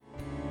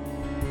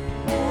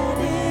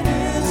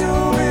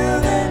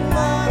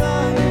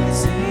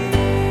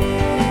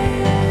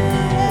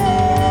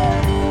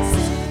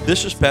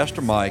This is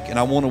Pastor Mike, and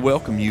I want to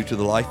welcome you to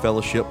the Life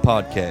Fellowship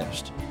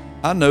podcast.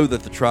 I know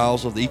that the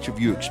trials of each of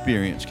you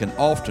experience can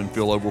often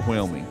feel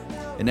overwhelming,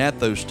 and at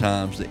those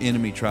times the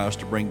enemy tries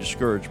to bring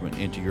discouragement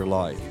into your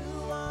life.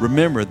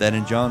 Remember that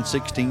in John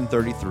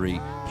 16:33,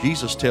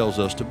 Jesus tells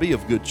us to be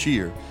of good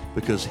cheer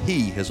because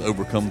He has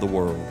overcome the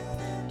world.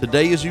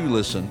 Today as you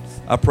listen,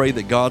 I pray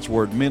that God's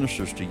Word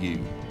ministers to you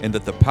and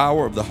that the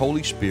power of the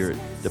Holy Spirit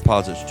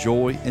deposits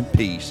joy and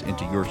peace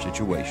into your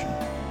situation.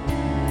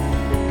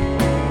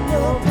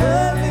 Your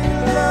perfect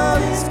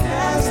love is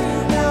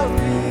casting out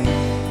me.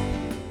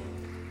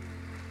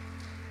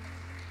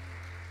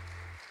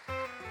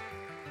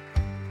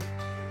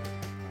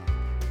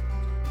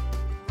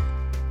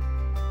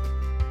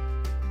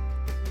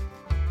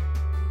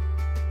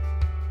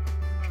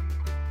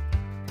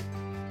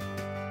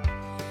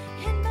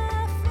 In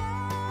my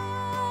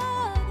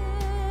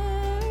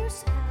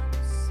Father's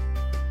house,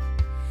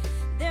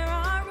 there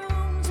are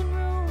rooms and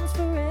rooms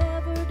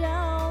forever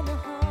down the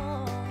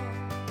hall.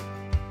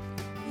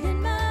 In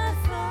my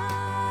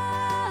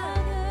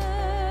Father's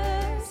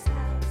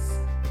house,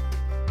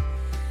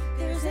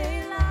 there's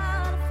a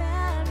lot of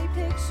family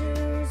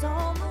pictures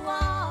on the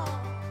wall,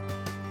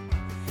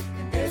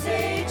 and there's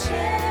a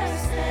chair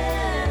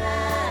set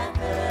at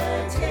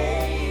the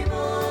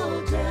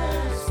table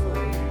just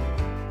for you,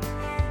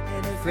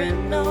 and a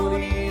friend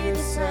on either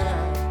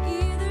side.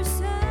 Either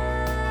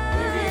side,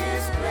 there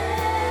is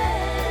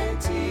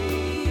plenty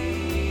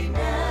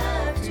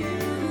enough to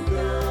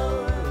go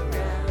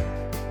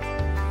around.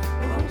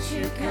 Won't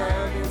you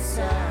come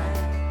inside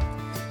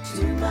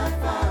to my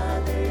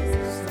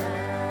Father's house?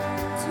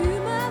 To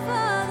my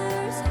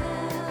Father's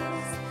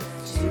house.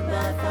 To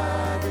my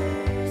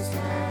Father's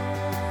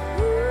house.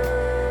 Ooh.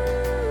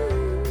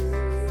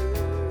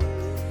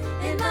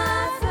 In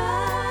my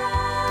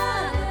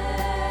Father's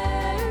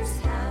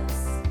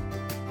house,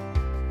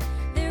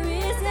 there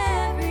is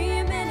every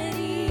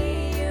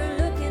amenity you're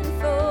looking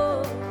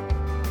for.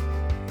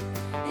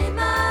 In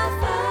my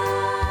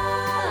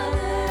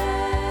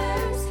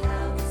Father's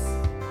house,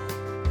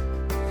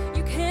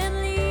 you can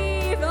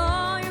leave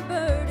all your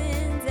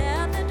burdens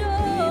at the door.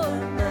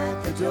 Leave them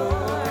at the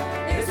door.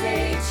 There's a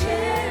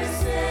chair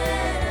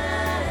set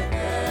at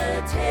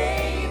the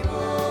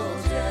table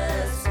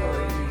just for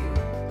you,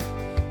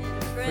 and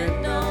a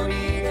friend on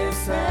either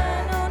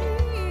side. On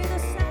either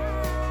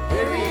side,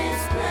 there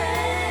is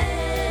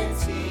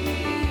plenty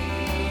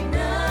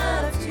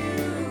enough to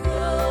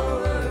go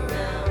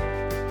around.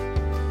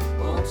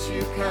 Won't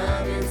you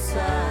come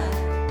inside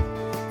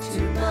to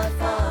my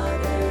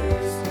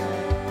Father's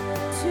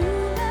house? To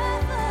my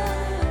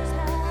Father's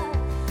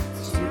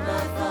house. To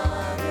my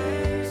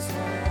Father's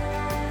house.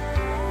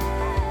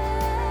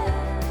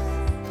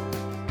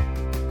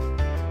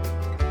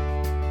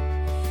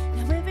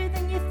 Now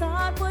everything you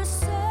thought was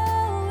so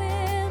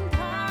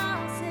impossible,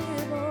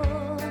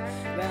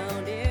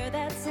 round here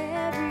that's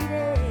every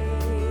day.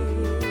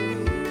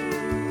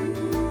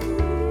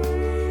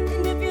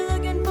 And if you're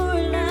looking for a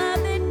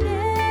life that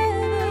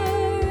never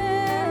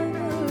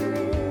ever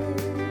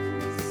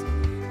ends,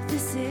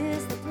 this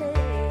is the place.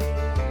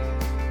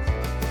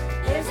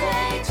 There's a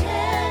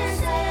chair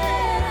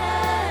set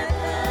at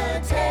the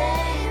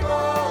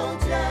table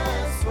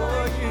just for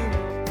you,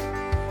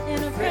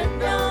 and a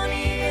friend on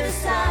either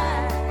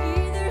side.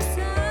 Either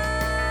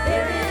side,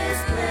 there is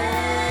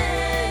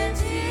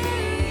plenty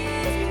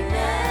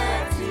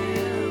enough to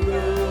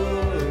go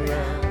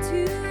around. To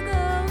go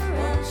around.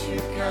 Won't you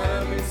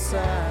come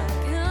inside?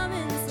 Come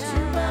inside to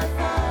my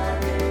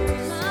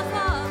Father's house. To my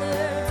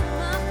Father's house.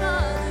 My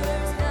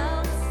Father's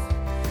house.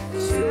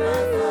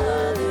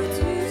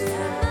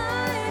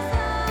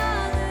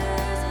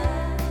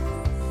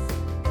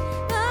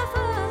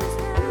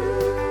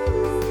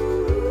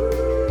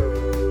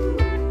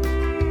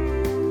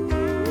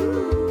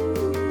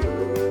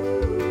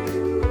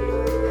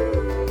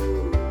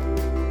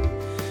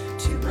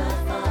 To my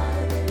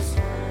Father's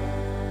house.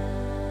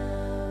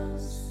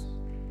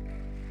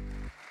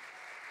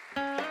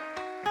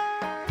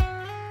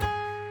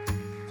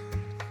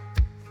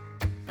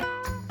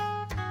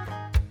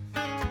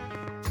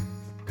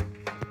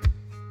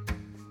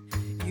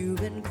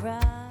 You've been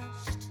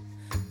crushed,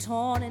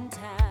 torn and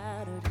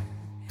tattered.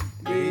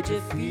 Did you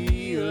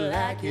feel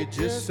like it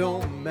just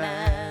don't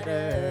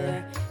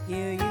matter?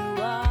 Here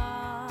you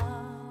are,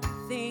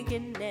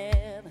 thinking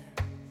never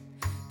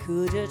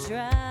could you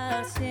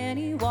trust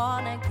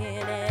anyone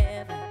again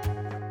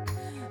ever.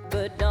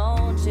 But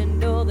don't you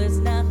know there's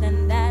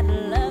nothing that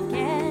love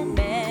can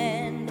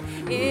mend?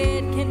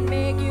 It can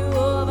make you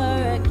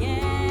over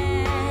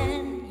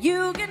again.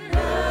 You can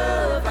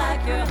love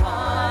like your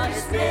heart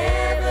has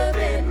never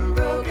been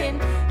broken.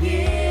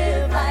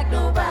 Give like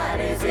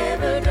nobody's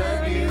ever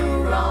done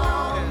you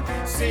wrong.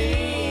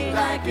 Sing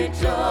like your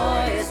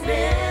joy has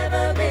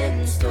never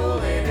been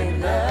stolen.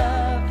 And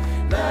love,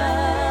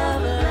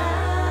 love,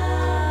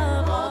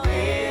 love all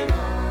day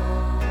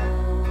long.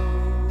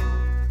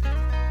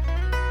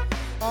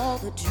 All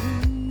the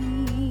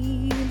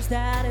dreams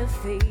that have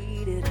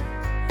faded,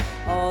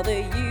 all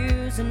the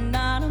years and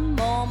not a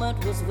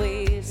moment was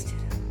wasted.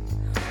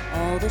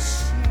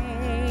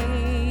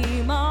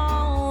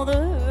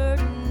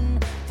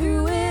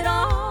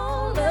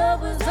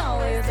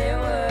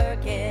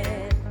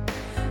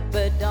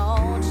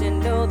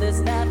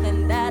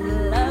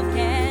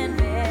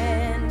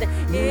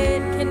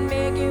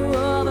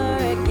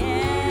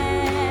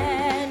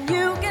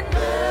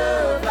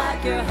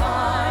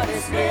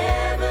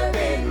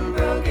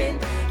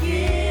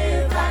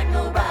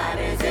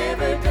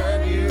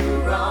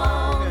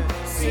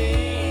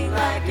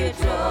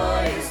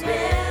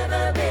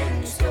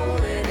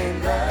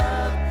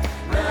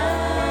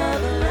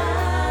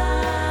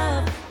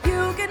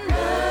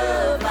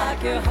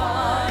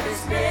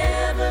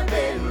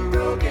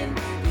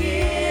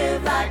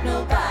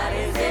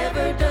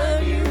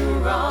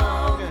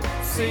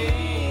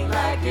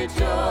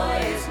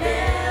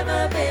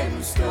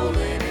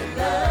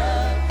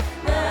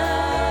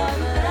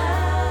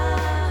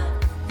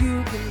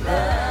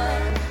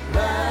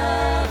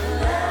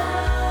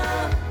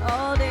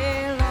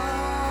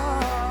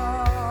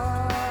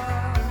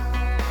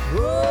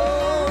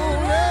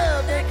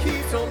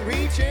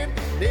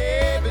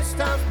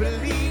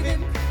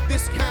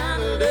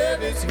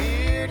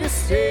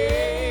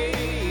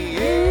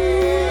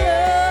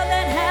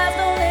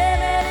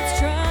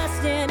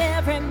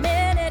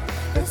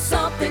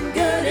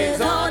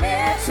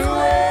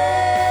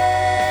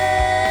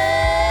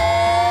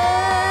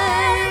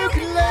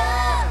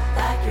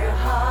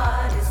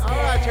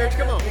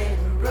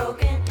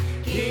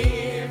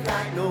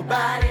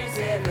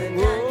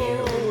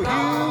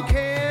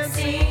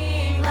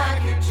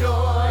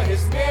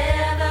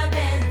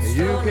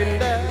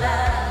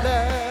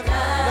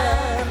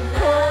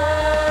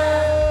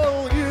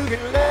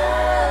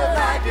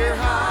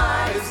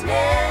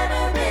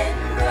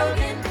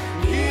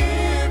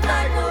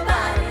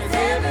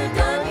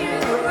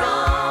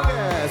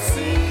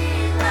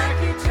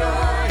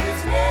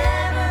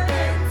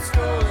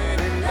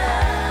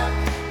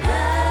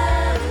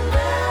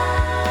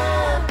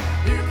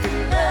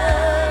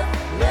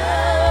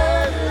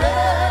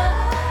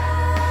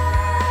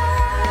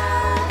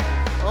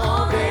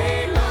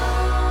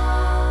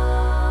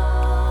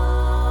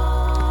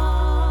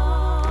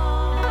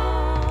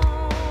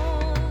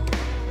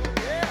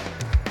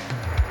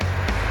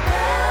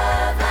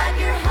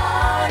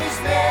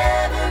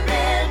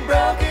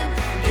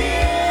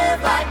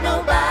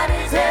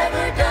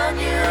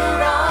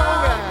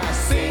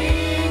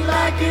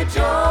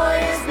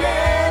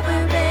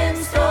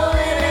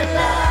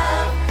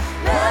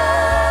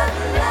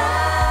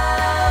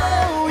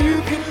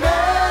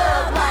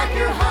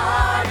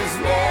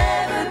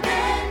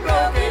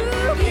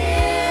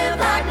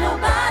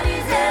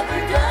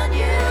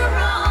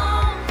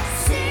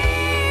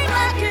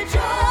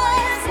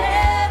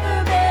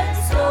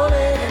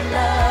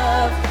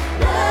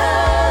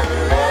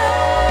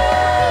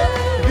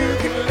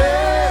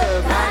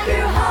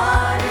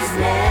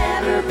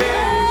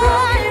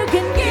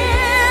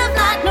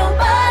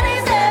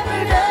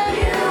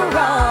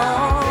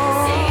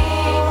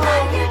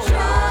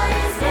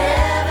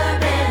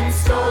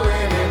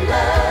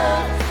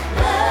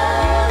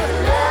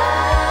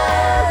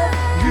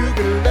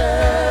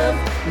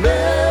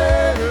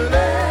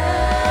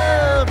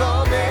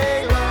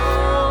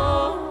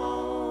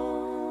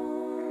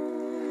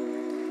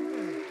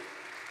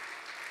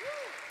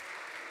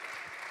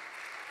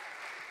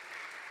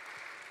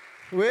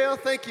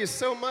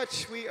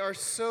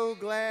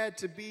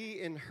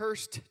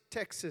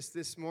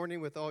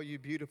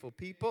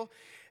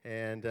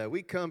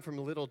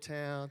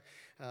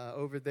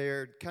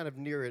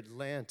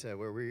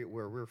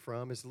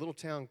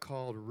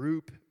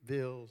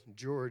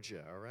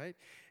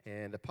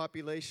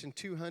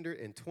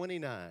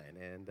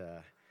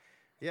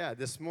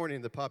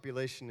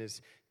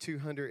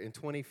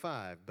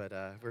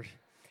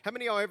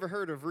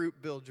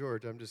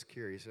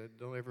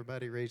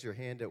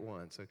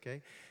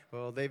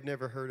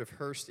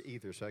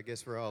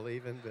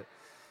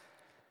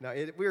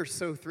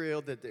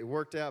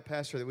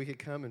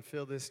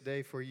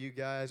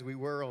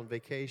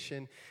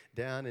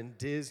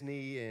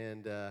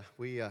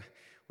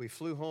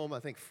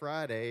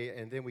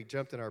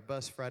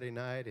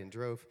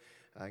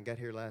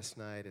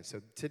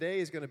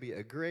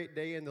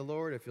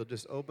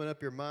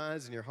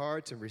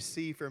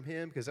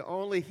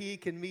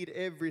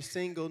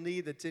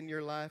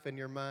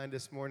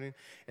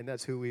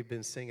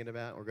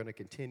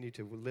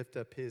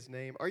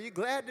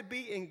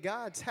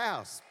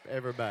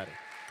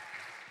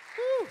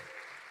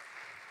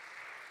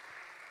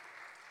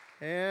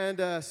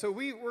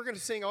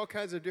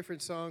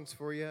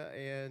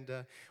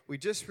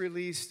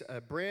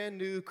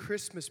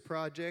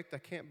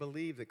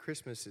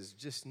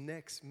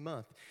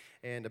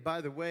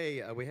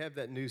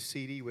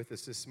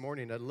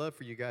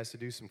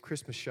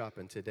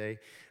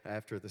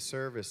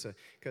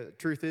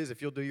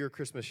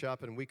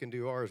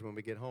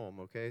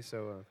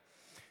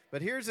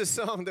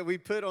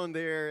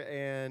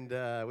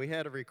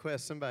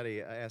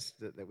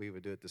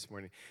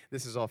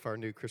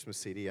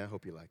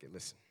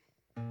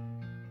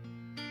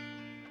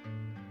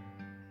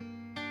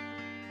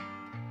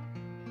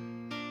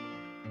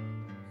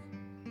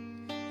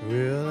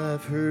 Well,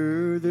 I've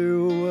heard there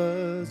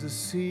was a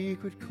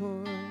secret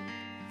chord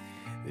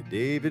that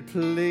David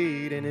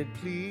played and it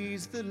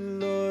pleased the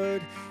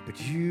Lord, but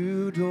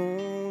you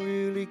don't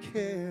really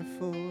care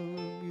for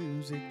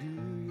music, do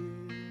you?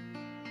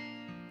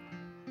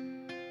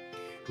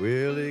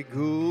 Well, it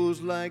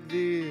goes like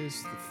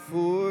this: the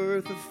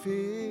fourth, the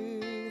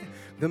fifth,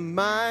 the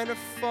minor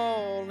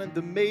fall, and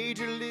the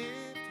major lift.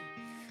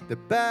 The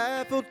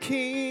baffled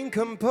king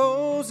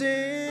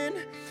composing,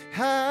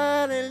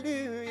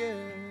 hallelujah,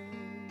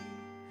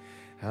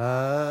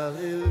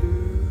 hallelujah,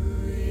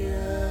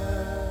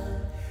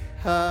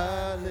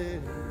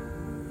 hallelujah,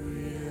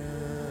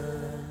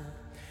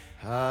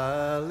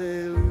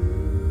 hallelujah,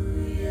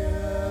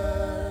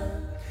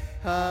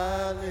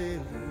 hallelujah.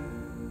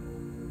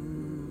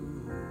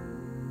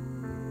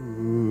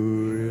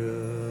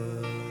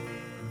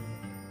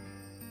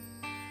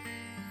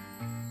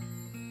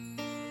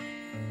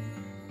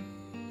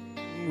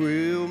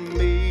 Well,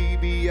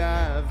 maybe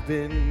I've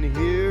been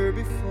here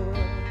before.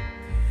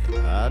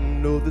 I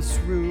know this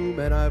room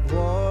and I've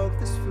walked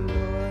this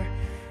floor.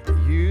 I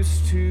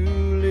used to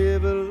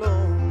live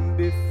alone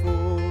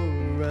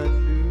before I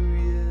knew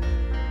you.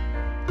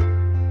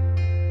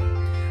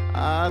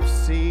 I've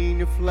seen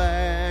your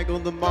flag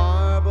on the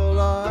marble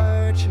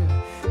arch,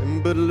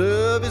 but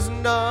love is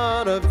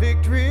not a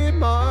victory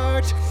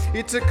march.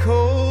 It's a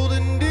cold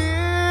and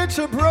it's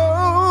a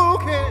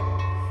broken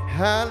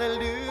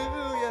hallelujah.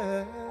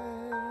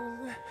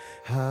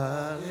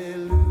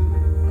 Hallelujah,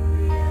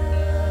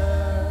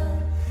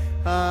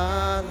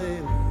 hallelujah,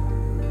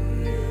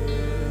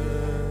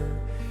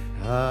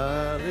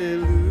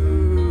 hallelujah,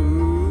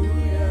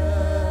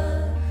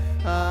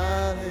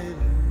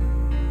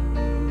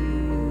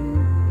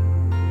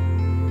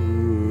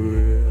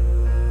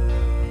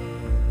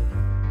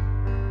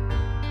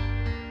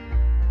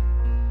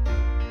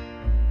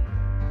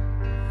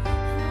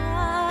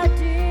 I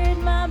did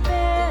my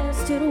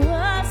best, it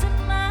wasn't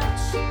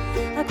much.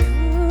 I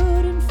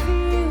couldn't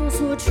feel,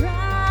 so I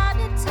tried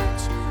to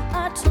touch.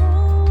 I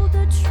told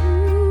the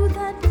truth,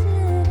 I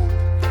didn't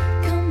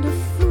come to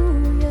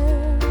fool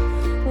you.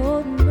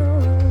 Oh no.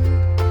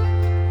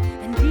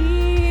 And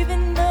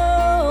even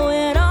though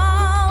it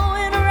all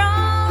went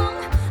wrong,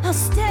 I'll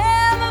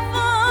stand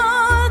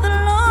before the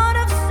Lord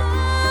of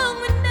song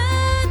with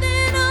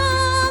nothing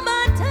on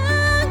my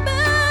tongue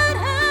but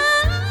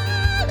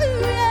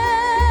hallelujah,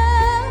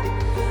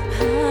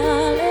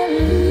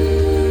 hallelujah,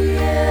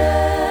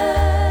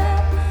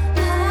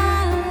 hallelujah.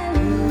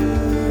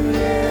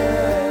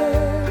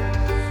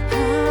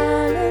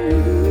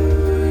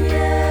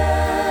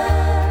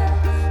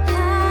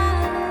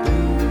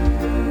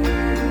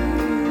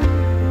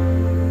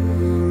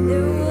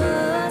 There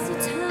was a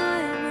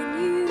time when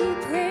you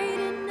prayed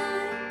at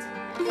night.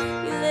 You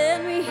let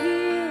me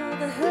heal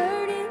the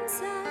hurt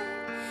inside.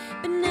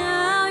 But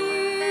now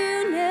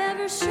you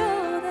never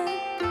show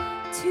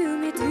that to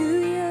me, do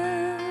you?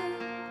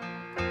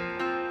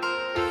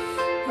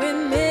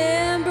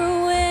 Remember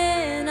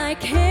when I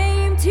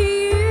came to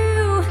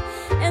you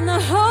and the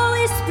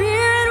Holy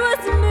Spirit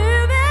was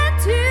moving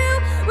too?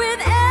 With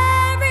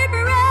every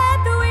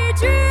breath we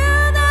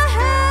drew the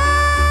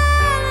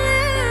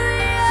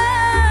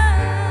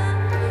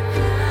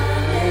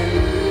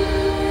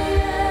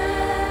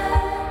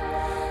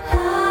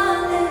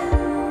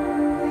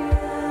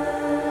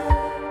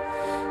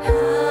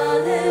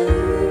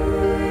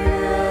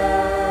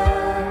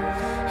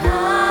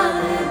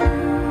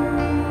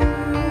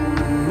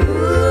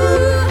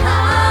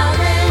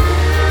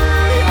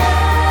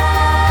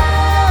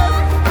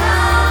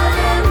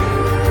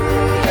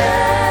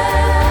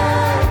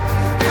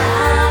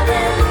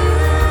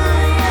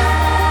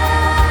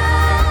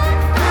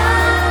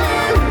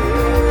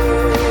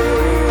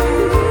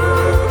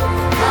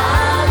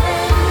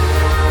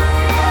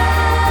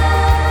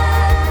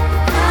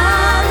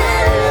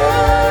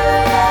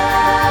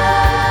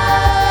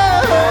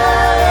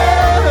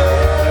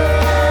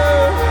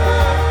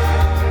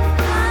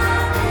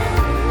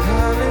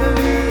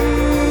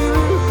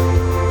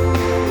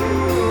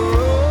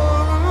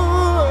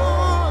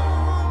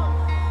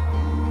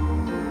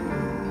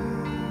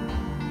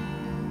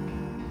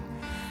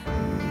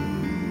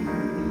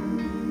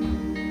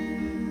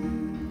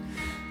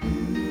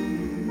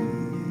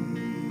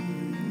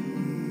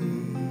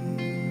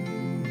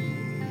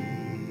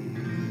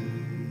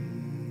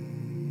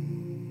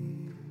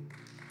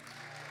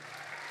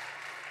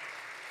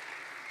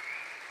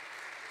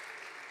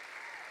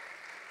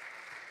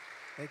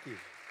Thank you.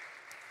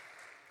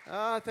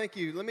 Thank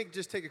you. Let me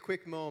just take a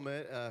quick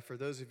moment. For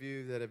those of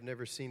you that have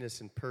never seen us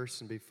in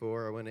person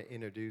before, I want to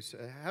introduce,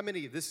 how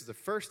many, this is the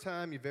first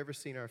time you've ever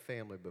seen our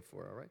family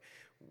before, all right?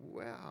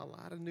 Wow, a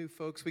lot of new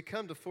folks. We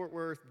come to Fort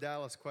Worth,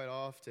 Dallas quite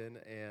often,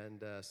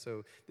 and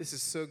so this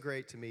is so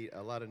great to meet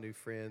a lot of new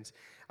friends.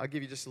 I'll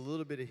give you just a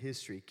little bit of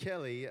history.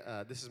 Kelly,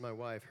 this is my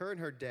wife, her and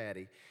her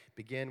daddy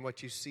began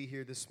what you see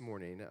here this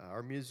morning.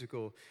 Our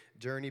musical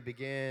journey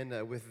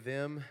began with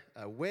them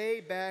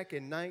way back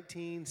in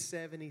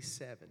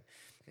 1977.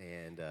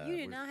 And You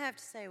did not have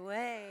to say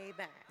way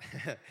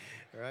back.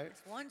 right?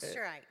 It's one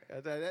strike.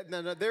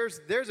 No,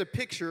 there's a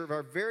picture of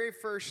our very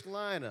first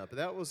lineup.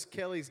 That was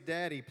Kelly's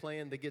daddy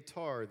playing the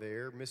guitar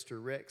there,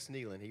 Mr. Rex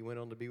Nelon. He went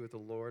on to be with the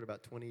Lord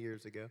about 20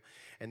 years ago.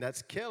 And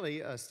that's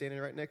Kelly standing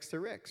right next to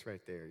Rex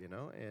right there, you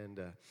know.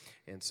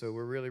 And so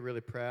we're really,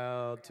 really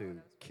proud to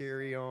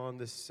carry on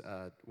this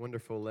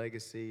wonderful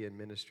legacy and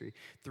ministry.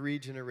 3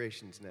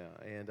 generations now.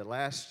 And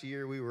last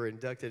year we were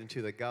inducted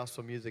into the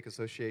Gospel Music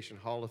Association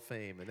Hall of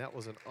Fame. And that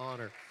was an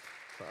honor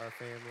for our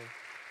family.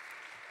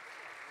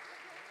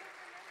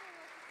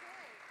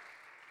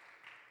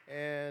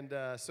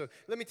 And so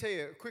let me tell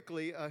you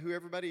quickly who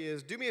everybody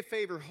is. Do me a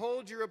favor,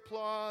 hold your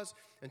applause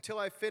until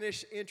I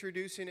finish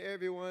introducing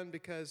everyone,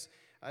 because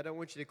I don't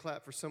want you to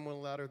clap for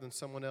someone louder than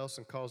someone else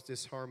and cause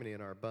disharmony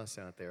in our bus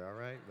out there, all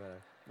right?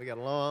 But we got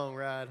a long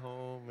ride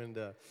home, and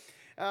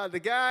the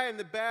guy in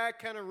the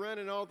back kind of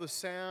running all the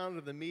sound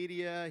of the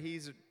media,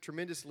 he's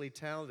tremendously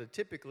talented.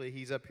 Typically,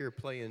 he's up here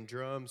playing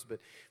drums, but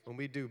when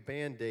we do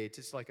band dates,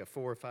 it's like a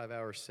 4 or 5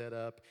 hour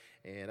setup,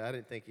 and I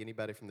didn't think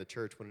anybody from the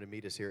church wanted to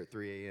meet us here at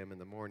 3 a.m. in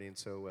the morning,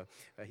 so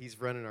he's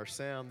running our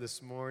sound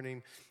this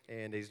morning,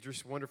 and he's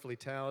just wonderfully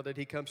talented.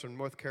 He comes from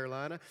North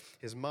Carolina.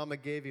 His mama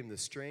gave him the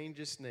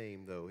strangest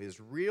name, though. His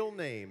real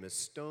name is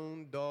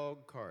Stone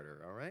Dog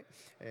Carter, all right?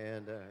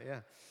 And, yeah.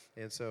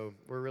 And so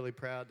we're really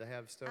proud to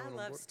have Stone on I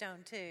love board.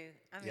 Stone, too.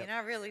 I mean, Yep. I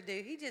really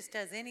do. He just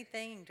does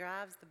anything,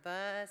 drives the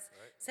bus,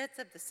 sets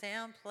up the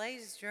sound,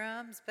 plays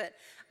drums. But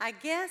I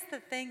guess the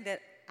thing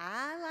that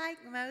I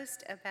like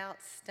most about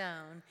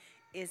Stone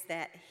is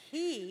that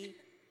he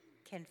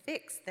can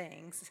fix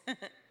things.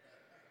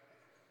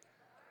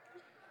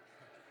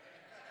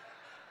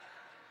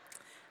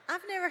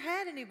 I've never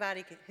had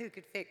anybody who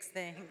could fix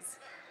things.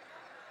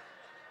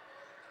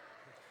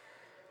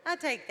 I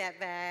take that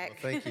back.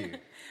 Well, thank you.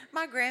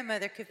 My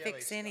grandmother could Kelly,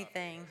 fix stop.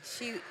 anything.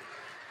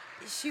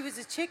 She was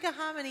a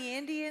Chickahominy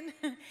Indian,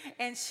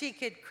 and she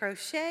could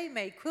crochet,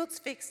 made quilts,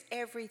 fixed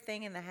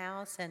everything in the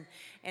house. And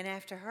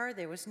after her,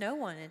 there was no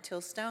one until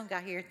Stone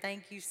got here.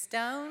 Thank you,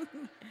 Stone.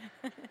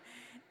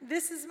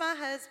 This is my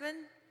husband.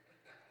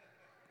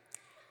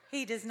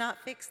 He does not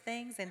fix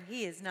things, and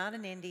he is not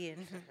an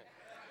Indian.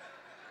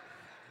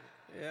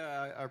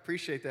 Yeah, I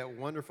appreciate that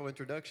wonderful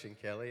introduction,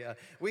 Kelly.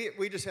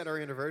 We just had our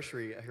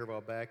anniversary here a while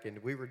back, and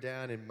we were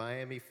down in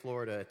Miami,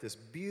 Florida at this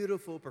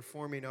beautiful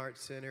performing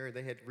arts center.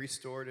 They had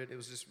restored it. It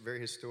was just very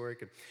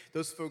historic. And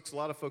those folks, a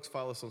lot of folks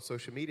follow us on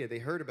social media. They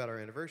heard about our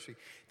anniversary.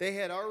 They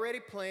had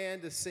already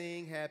planned to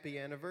sing Happy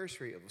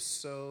Anniversary. It was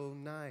so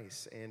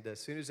nice. And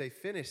as soon as they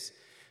finished,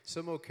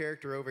 some old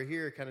character over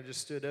here kind of just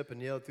stood up and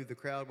yelled through the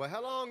crowd, "Well,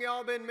 how long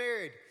y'all been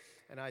married?"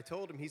 And I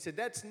told him, he said,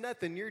 "That's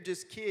nothing, you're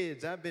just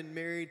kids. I've been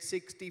married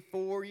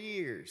 64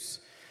 years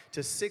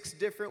to 6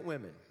 different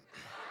women."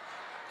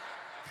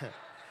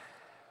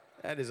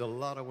 That is a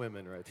lot of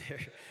women right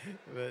there.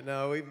 But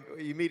no,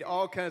 you meet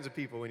all kinds of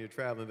people when you're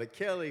traveling. But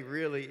Kelly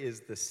really is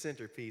the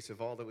centerpiece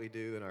of all that we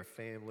do in our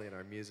family and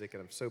our music,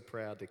 and I'm so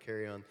proud to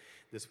carry on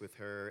this with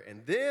her.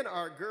 And then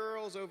our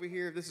girls over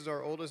here, this is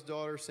our oldest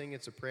daughter singing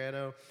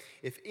soprano.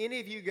 If any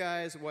of you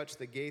guys watch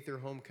the Gaither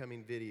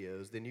homecoming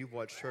videos, then you've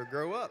watched her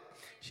grow up.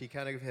 She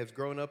kind of has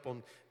grown up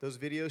on those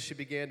videos. She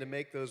began to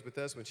make those with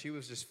us when she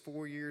was just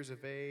 4 years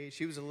of age.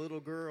 She was a little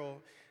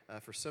girl.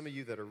 For some of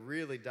you that are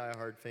really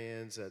diehard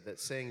fans that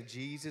sang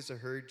 "Jesus, I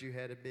Heard You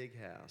Had a Big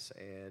House."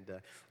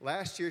 And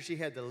last year she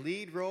had the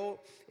lead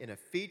role in a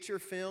feature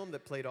film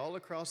that played all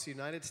across the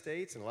United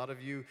States. And a lot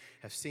of you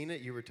have seen it.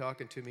 You were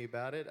talking to me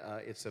about it.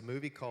 It's a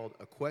movie called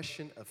A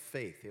Question of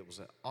Faith. It was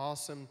an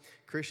awesome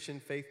Christian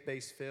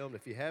faith-based film.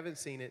 If you haven't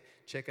seen it,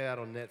 check it out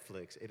on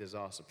Netflix. It is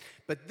awesome.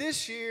 But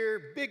this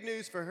year, big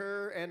news for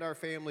her and our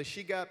family.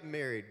 She got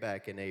married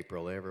back in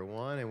April,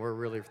 everyone. And we're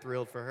really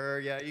thrilled for her.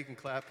 Yeah, you can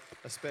clap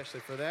especially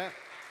for that.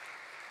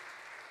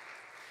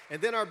 And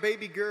then our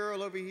baby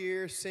girl over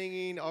here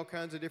singing all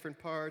kinds of different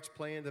parts,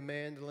 playing the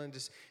mandolin,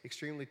 just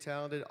extremely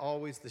talented,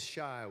 always the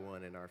shy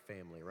one in our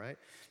family, right?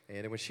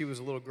 And when she was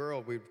a little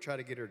girl, we'd try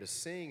to get her to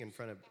sing in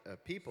front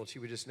of people. She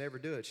would just never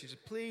do it. She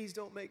said, "Please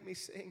don't make me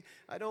sing.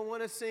 I don't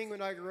want to sing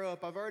when I grow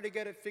up. I've already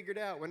got it figured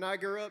out." When I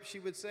grow up, she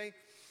would say,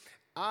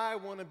 "I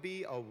want to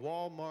be a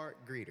Walmart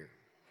greeter."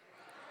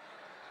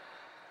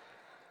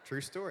 True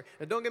story.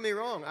 Now, don't get me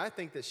wrong. I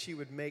think that she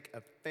would make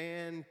a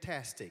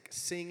fantastic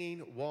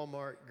singing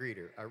Walmart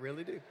greeter. I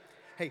really do.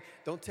 Hey,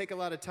 don't take a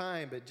lot of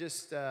time, but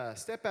just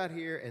step out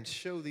here and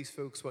show these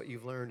folks what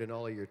you've learned in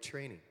all of your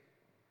training.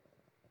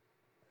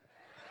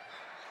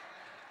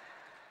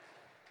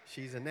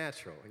 She's a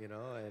natural, you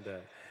know,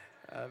 and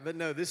but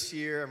no, this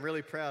year I'm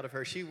really proud of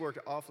her. She worked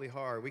awfully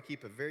hard. We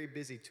keep a very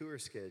busy tour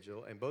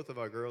schedule, and both of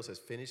our girls has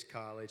finished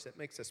college. That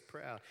makes us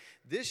proud.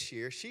 This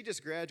year, she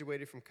just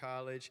graduated from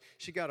college.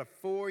 She got a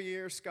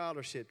 4-year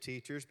scholarship,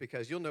 teachers,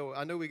 because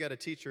I know we got a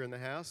teacher in the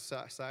house,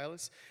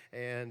 Silas,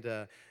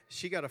 and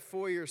she got a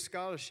 4-year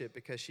scholarship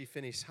because she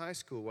finished high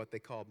school, what they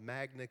call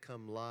magna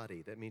cum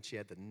laude. That means she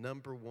had the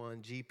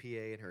 #1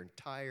 GPA in her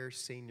entire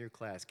senior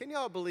class. Can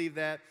y'all believe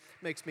that?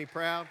 Makes me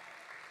proud.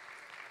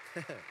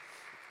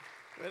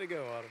 Way to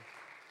go, Autumn.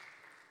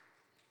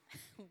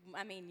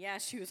 I mean, yeah,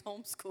 she was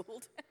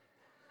homeschooled.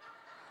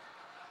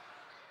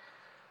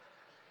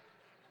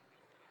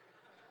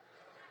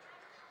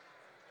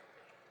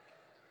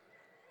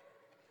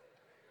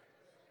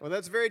 Well,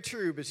 that's very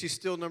true, but she's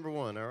still number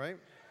one, all right?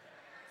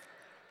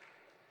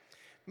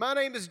 My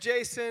name is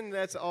Jason.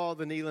 That's all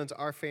the Nelons,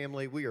 our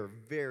family. We are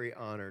very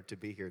honored to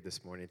be here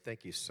this morning.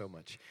 Thank you so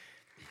much.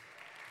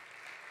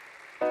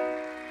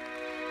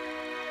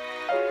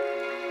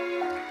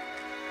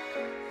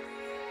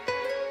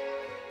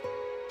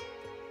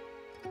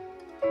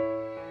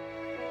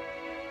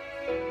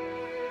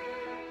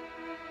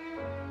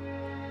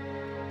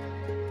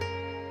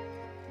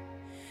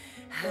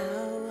 How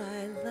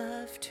I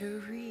love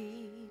to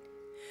read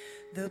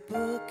the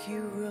book you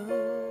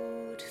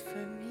wrote for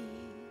me.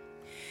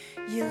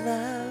 You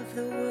love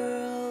the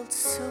world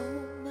so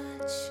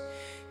much,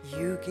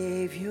 you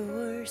gave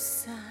your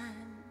son.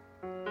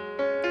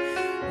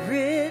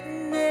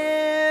 Written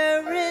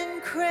there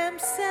in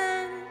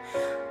crimson,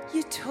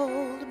 you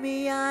told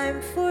me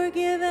I'm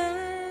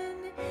forgiven.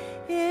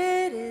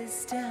 It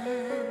is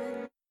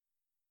done.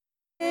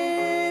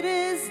 It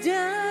is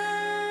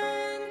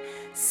done.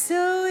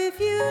 So if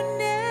you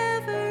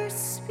never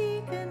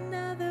speak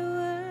another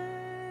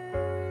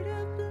word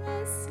of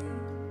blessing,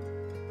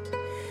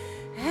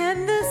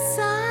 and the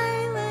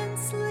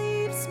silence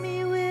leaves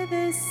me with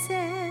a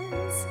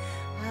sense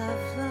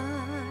of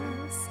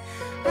loss,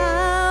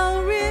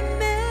 I'll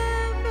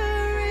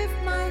remember if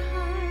my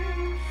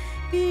heart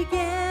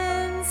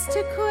begins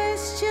to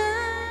question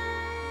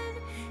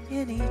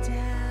any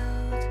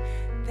doubt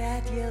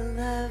that you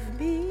love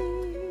me.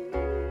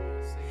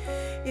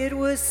 It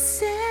was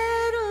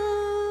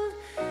settled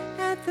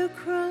at the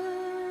cross.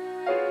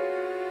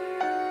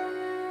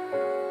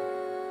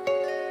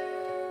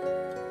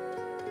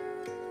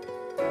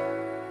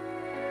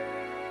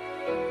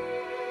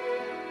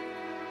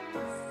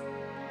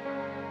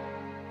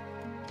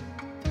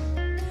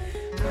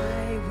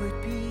 I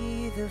would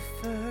be the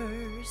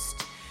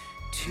first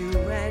to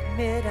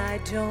admit I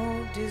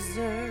don't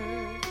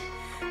deserve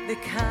the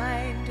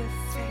kind of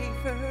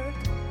favor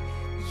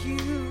you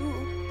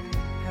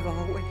have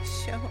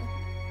always shown.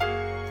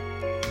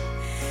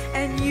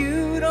 And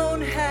you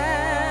don't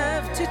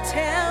have to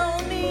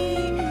tell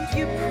me,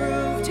 you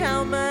proved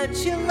how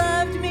much you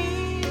loved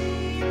me.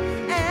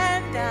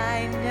 And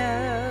I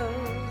know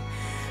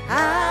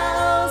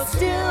I'll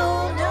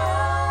still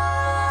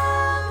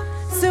know.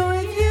 So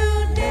if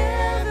you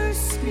never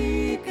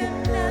speak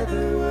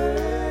another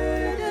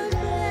word of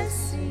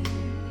blessing,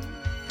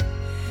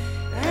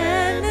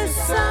 and the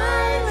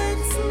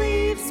silence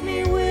leaves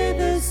me with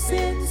a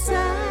sense of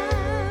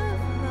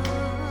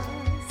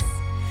loss,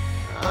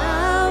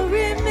 I'll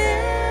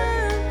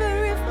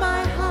remember if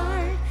my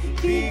heart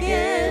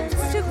begins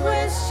to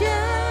question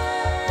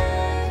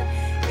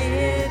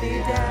any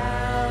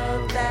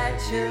doubt that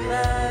you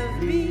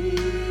love me.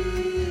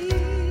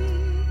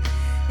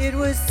 It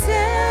was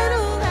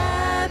settled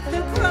at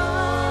the cross.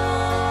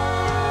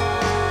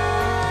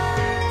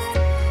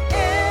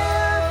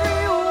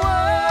 Every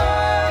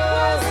word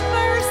was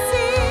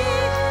mercy,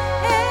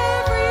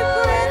 every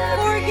breath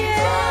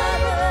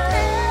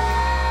forgiveness,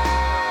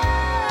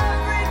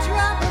 every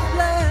drop of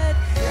blood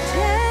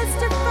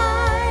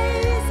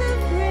testifies of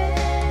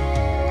grace.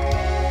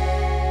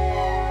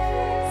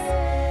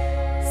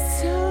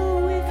 So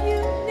if you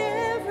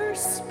never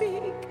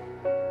speak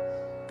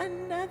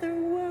another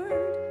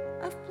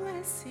word of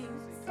blessing,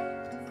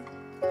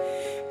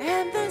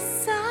 and the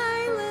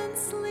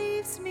silence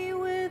leaves me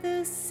with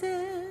a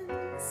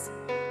sense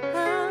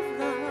of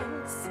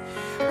loss,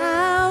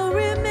 I'll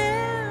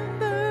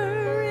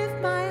remember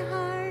if my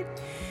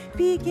heart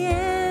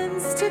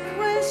begins to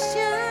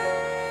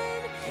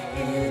question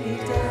any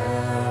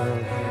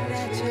doubt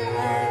that you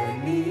love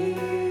me.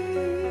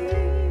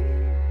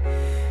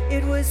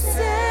 It was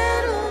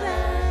settled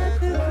at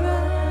the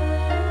cross.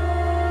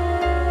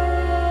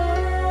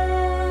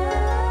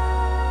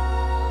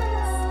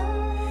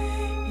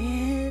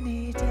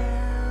 Any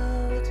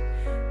doubt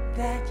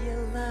that you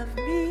love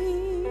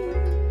me,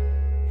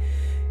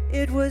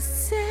 it was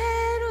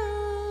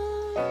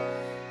settled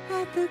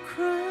at the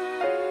cross.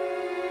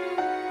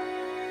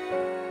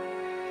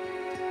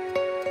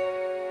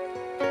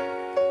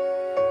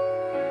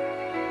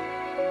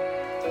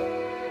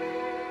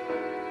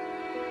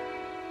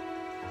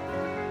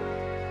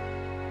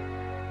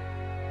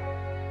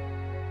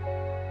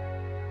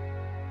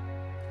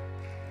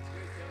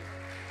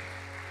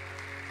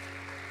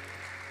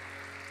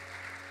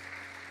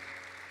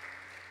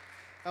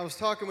 I was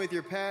talking with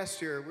your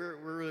pastor. We're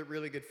really,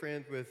 really good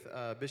friends with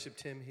Bishop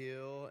Tim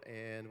Hill,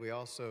 and we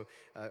also,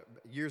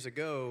 years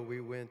ago,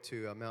 we went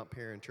to Mount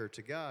Perrin Church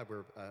of God,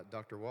 where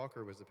Dr.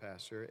 Walker was the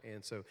pastor.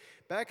 And so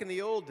back in the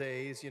old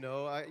days, you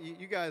know,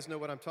 you guys know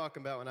what I'm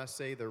talking about when I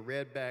say the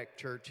Redback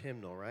Church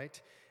hymnal,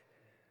 right?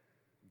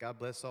 God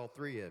bless all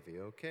three of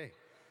you, okay.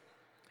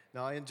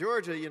 Now, in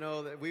Georgia, you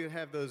know, that we would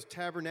have those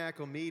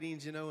tabernacle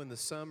meetings, you know, in the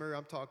summer.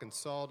 I'm talking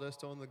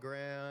sawdust on the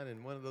ground,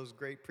 and one of those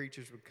great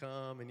preachers would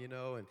come, and, you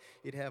know, and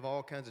you'd have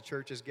all kinds of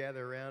churches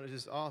gather around. It's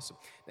just awesome.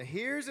 Now,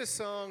 here's a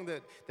song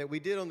that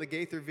we did on the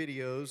Gaither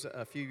videos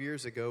a few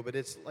years ago, but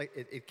it's like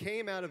it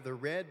came out of the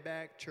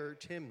Redback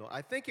Church hymnal.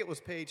 I think it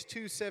was page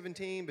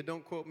 217, but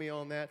don't quote me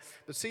on that.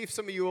 But see if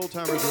some of you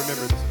old-timers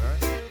remember this, all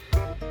right?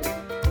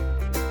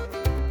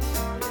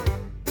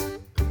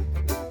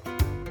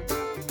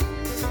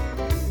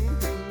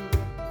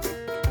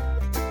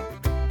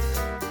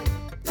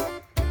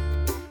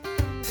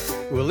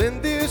 Well,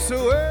 in this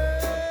world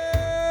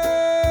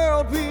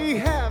we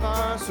have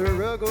our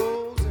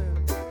struggles,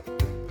 and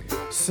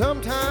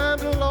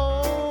sometimes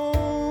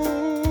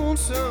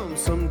lonesome,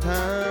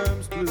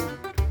 sometimes blue.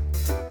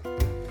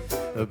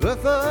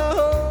 But the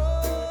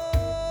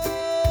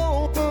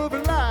hope of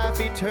life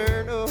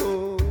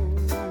eternal,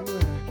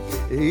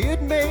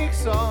 it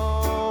makes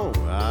all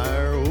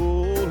our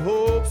old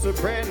hopes a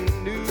brand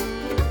new,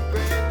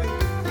 brand new.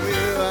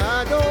 Well,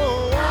 I don't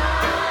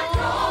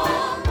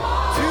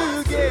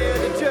get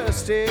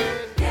adjusted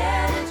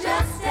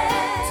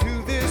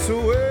to this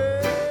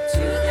world, to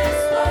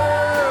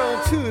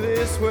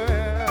this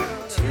world,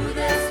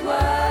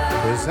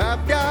 'cause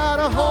I've got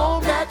a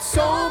home that's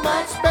so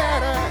much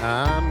better.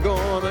 I'm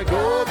gonna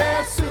go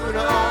there sooner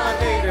or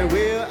later.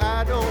 Well,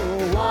 I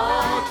don't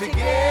want to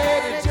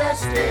get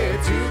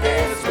adjusted to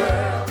this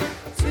world,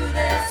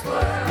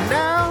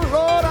 Now,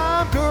 Lord,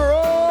 I'm growing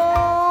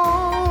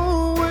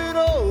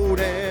old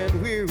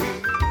and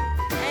weary.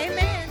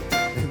 Amen.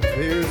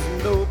 There's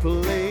no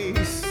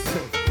place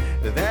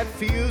that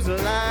feels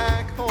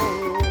like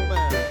home.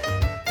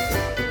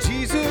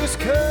 Jesus,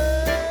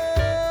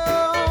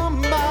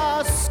 come,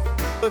 my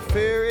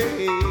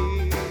ferry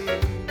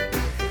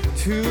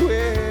to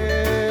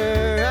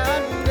where I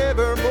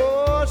never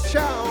more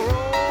shall roam.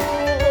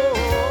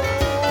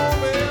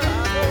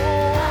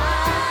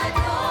 I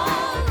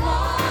don't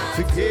want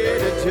to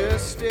get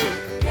adjusted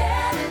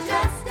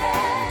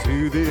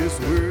to this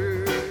world.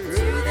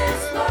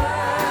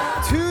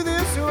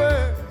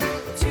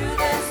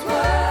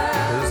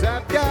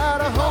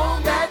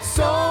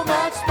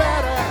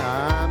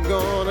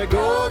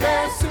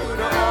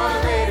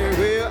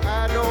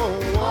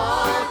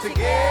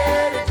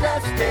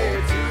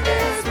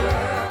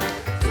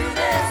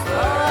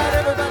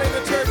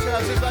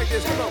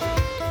 Yes, come on.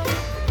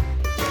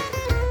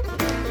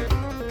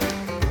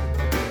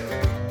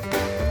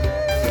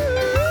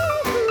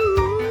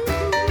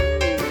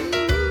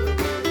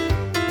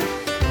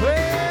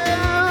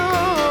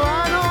 Well, I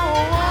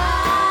don't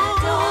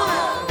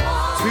want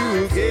to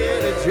get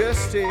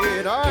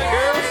adjusted. All right,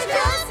 girls.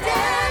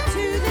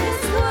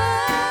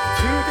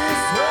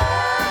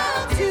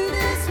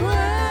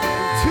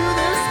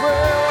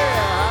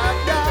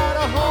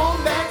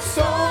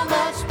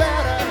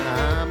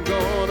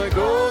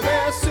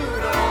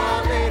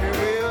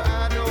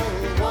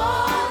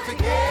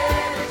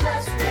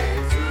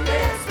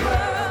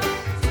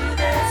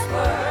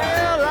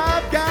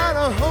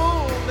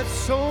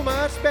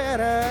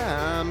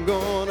 I'm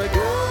gonna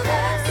go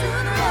there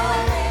sooner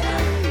or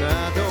later.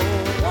 I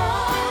don't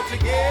want to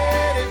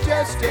get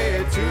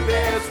adjusted to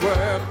this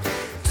world,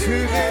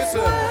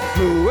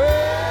 world.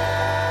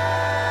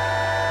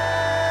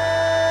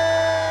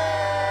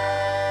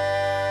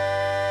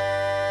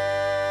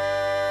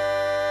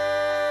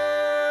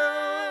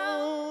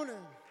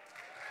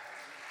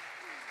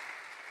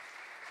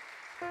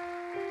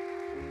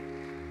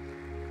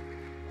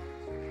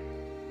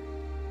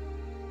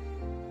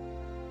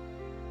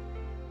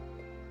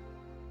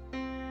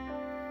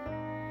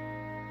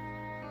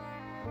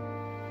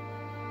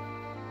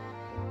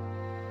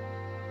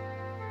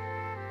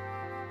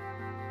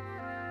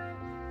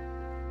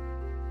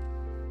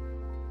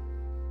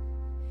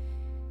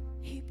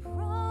 He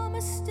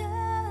promised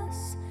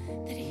us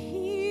that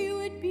he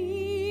would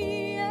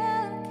be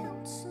a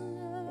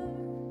counselor,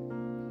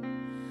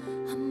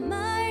 a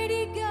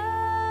mighty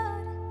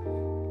God,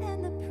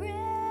 and the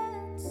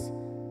Prince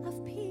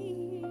of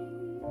Peace.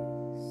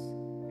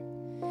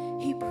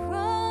 He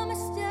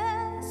promised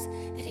us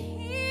that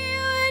he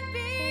would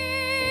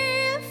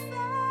be a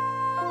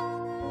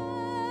father,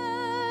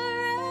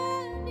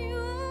 and he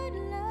would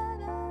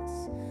love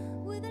us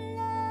with a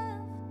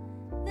love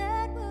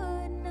that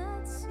would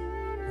not cease.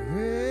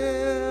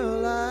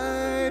 Well,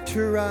 I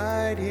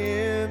tried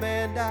him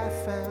and I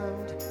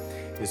found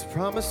his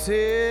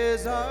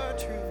promises are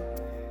true.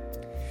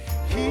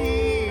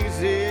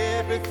 He's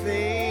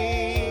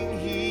everything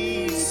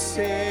he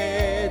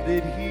said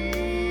that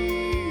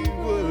he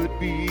would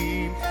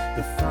be.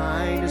 The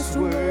finest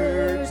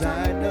words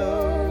I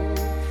know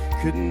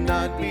could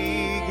not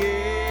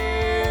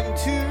begin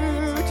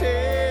to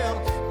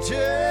tell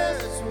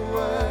just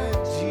what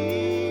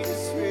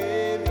Jesus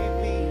really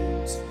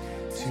means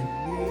to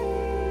me.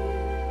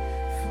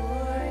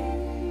 For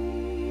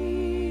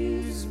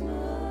he's more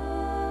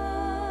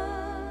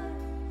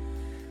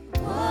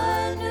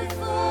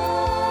wonderful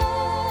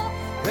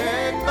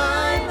than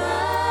my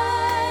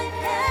mind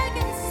can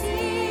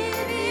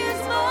conceive. He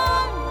is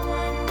more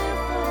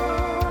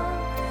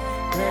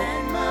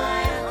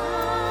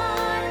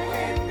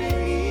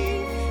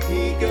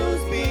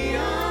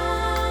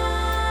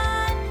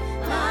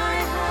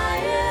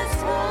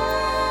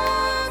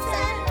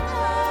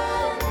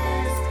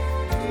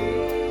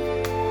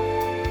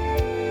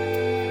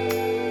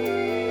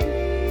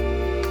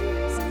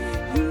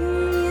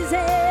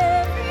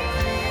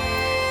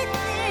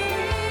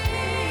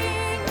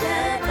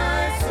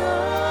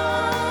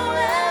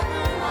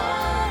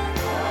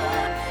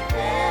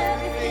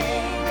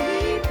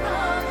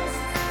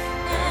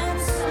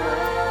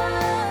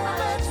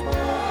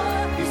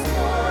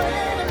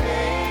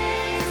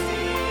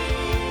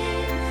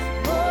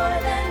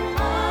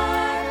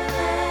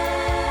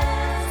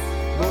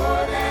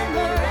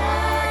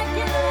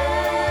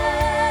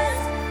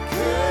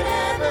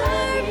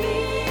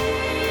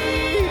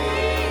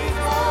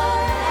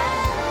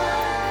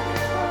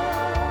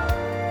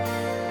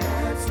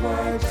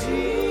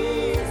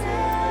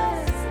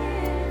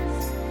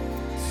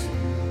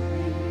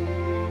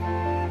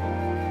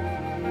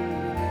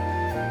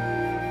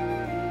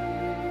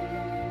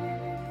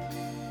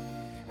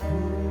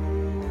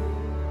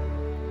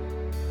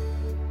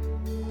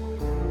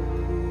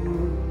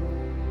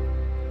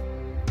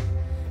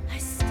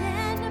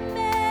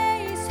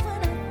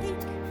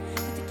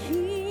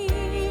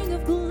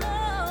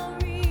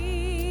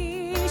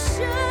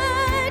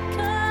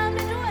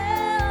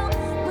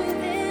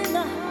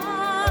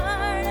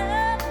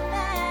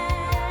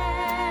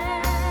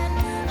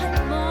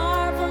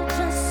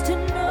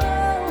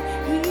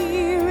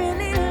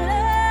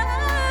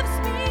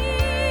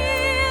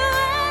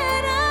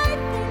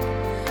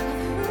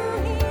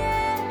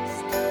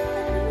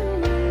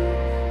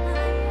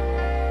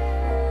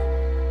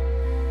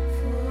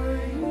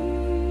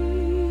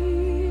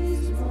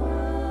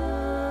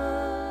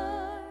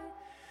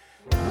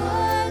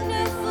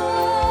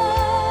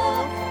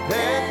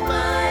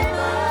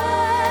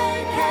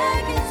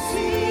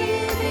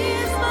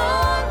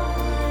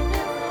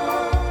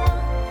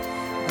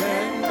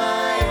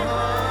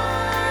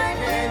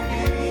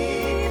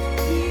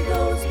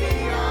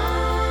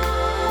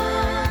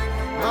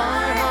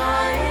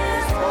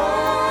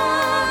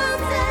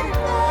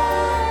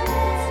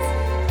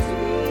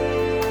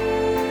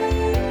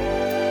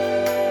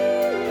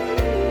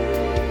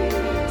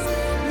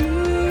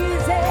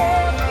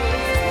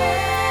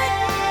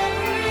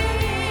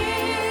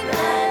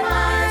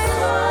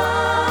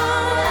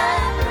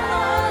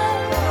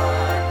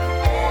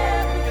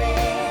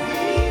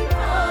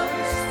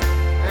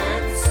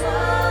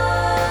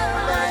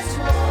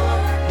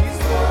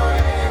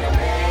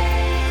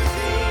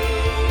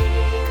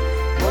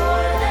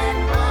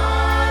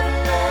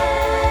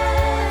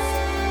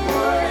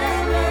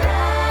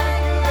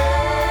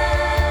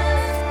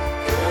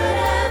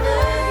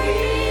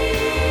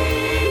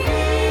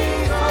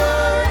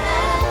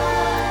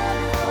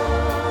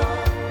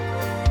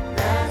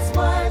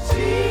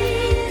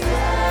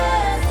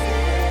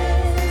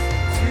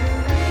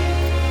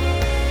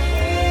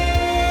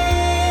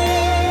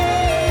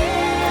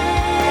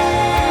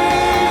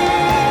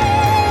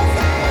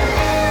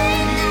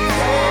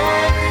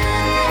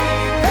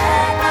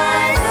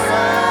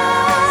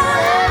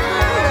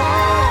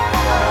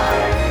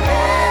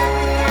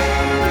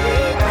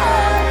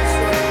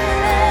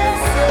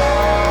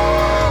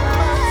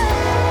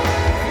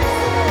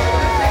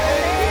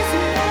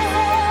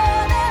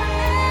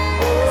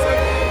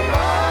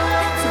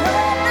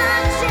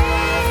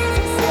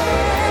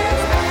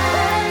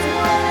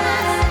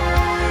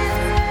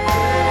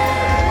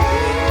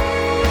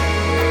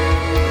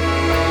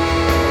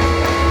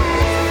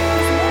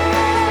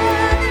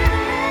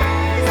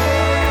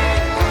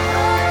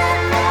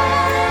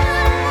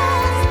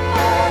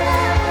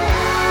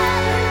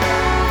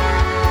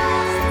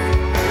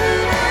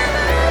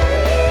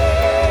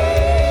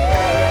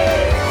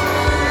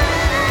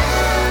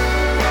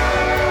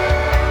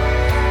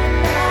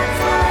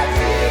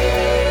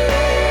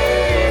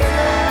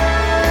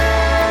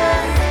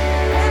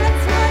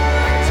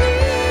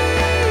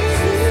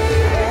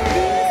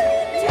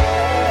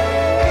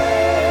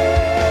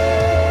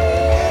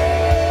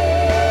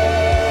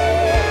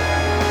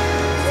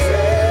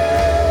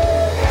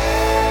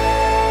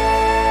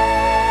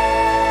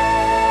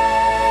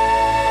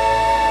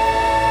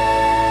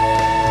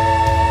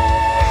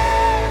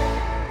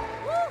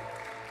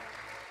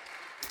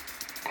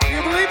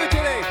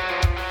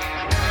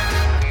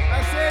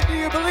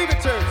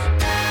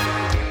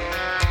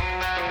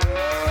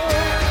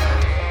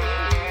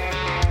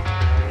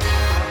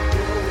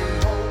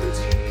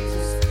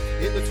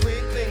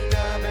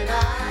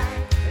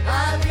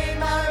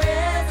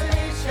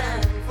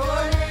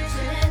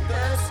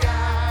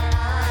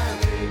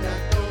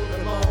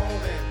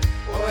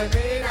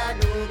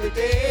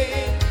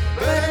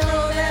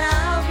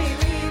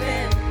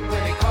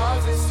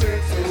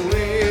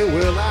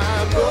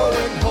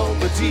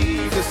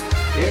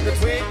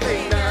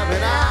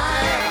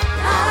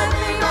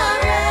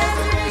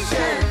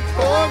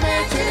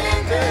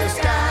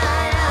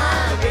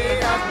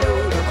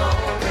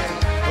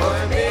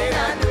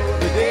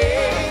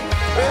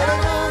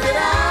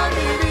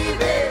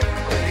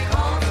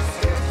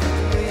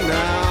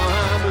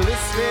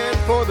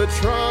for the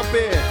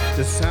trumpet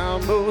to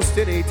sound most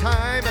any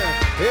time.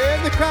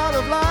 In the crowd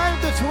of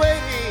life that's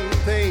waiting,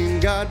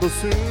 thank God will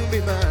soon be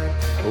mine.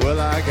 Well,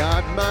 I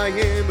got my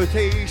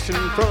invitation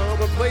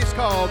from a place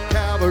called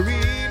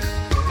Calvary.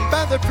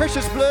 By the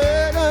precious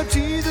blood of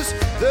Jesus,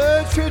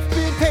 the truth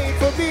been paid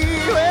for me.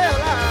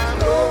 Well, I'm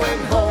going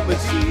home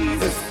with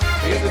Jesus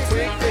in the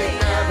twinkling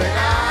of an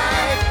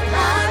eye.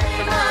 I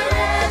made my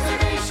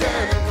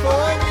reservation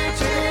for a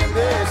mansion in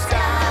the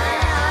sky.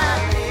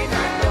 I may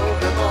not know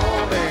the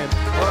moment,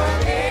 or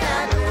I may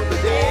not know the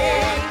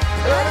day,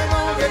 but I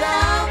know that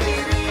I'll be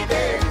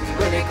leaving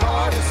when they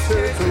call the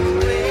church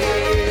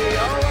away.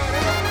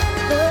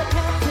 The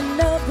captain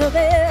of the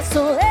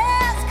vessel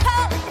is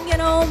calling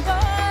it on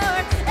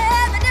board,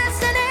 and the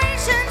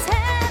destination's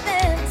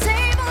heaven,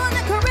 same on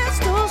the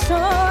crystal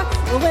shore.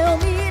 We'll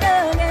meet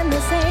again, the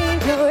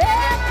Savior,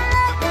 and the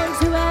loved ones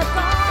who have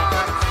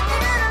gone,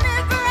 and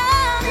live for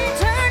all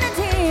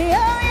eternity.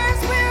 Oh yes,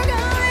 we're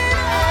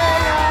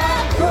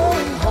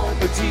Going home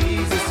with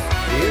Jesus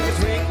in the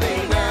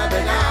twinkling of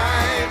an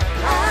eye.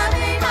 I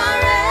made my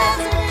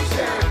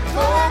reservation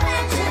for a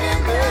mansion in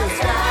the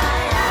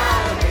sky.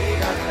 I may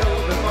not know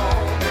the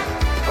moment,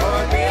 or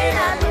I may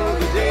not know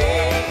the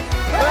day,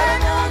 but I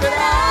know that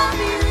I'll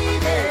be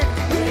leaving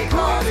when he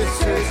calls his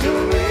church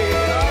away.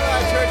 All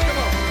right, church, come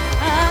on.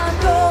 I'm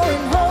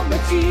going home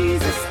with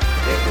Jesus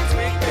In the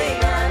twinkling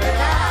of an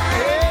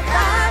eye.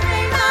 I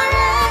made my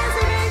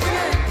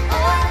reservation for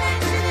a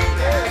mansion in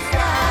the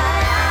sky.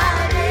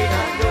 I may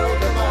not know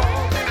the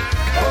moment,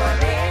 or I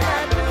may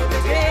not know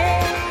the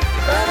day,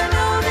 but I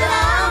know that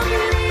I'll be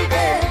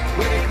leaving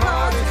when he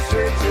calls his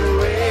church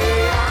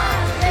away.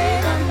 I may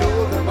not know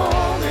the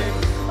moment,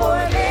 or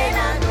I may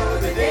not know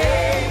the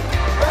day,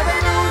 but I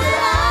know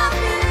that I'll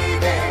be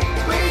leaving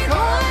when he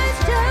calls his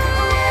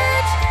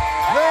church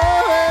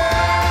away.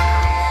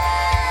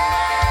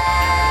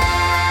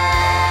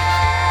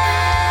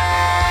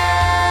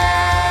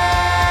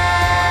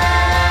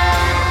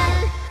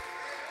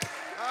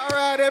 All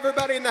right,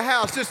 everybody in the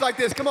house, just like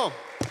this. Come on.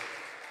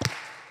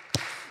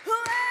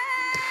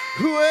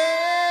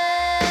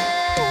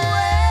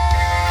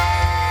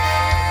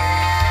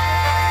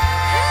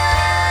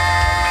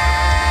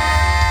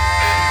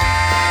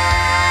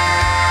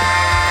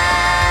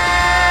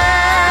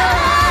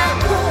 I'm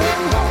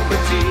going home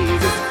with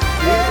Jesus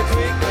in the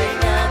twinkling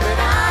of an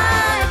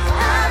eye.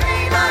 I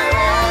made my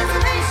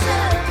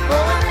reservation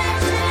for a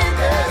mansion in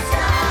the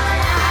sky.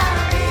 I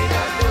may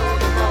not know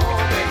the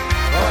moment,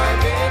 or I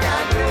may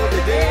not know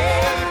the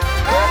day,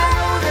 but I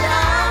know that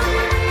I'll be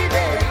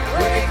leaving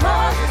when he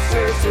calls his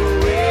church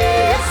away.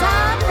 Yes,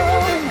 I'm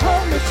going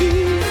home with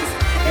Jesus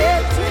in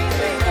the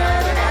twinkling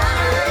of an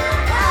eye.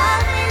 I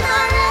made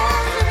my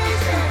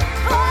reservation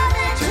for a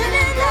mansion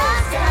in the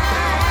sky.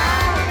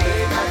 I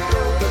may not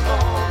know the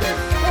moment,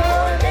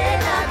 or I may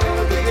not know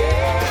the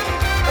day,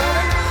 but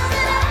I know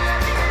that I'll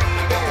be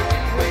leaving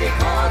when he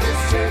calls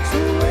his church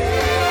away.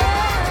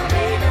 I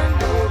may not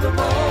know the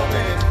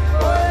moment,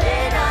 or I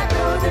may not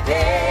know the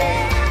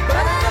day,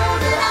 but I know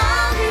that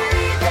I'll be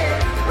leaving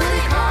when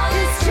he calls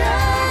his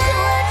church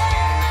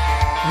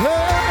away.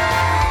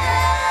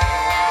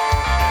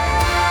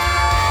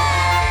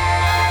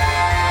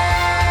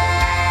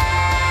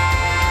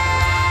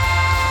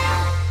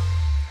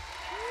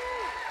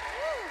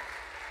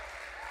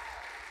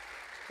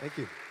 Thank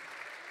you.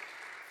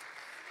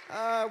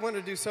 I want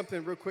to do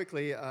something real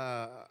quickly.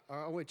 I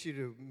want you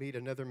to meet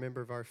another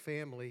member of our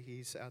family.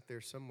 He's out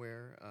there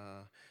somewhere.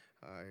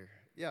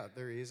 Yeah,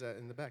 there he is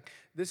in the back.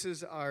 This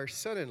is our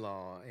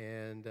son-in-law,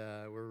 and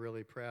we're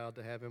really proud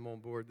to have him on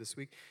board this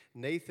week.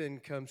 Nathan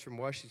comes from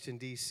Washington,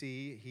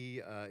 D.C.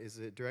 He is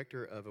the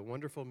director of a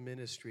wonderful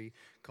ministry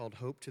called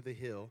Hope to the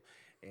Hill,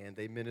 and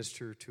they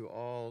minister to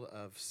all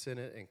of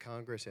Senate and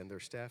Congress and their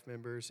staff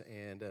members,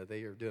 and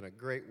they are doing a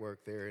great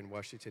work there in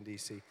Washington,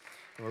 D.C.,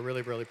 and we're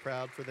really, really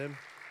proud for them.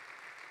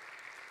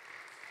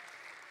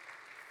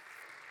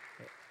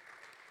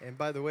 And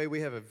by the way,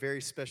 we have a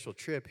very special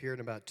trip here in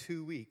about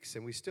 2 weeks,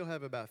 and we still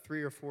have about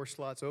 3 or 4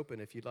 slots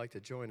open if you'd like to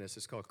join us.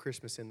 It's called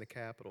Christmas in the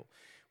Capitol.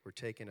 We're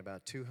taking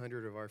about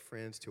 200 of our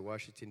friends to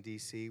Washington,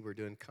 D.C. We're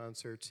doing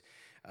concerts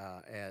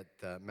at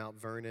Mount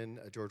Vernon,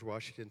 George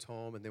Washington's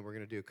home, and then we're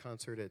going to do a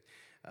concert at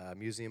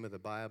Museum of the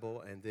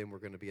Bible, and then we're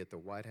going to be at the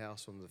White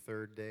House on the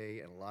third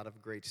day, and a lot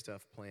of great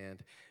stuff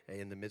planned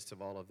in the midst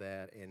of all of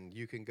that, and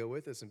you can go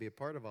with us and be a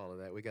part of all of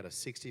that. We got a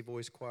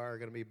 60-voice choir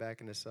going to be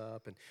backing us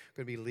up, and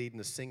going to be leading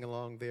the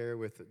sing-along there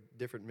with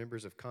different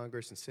members of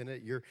Congress and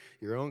Senate.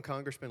 Your own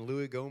Congressman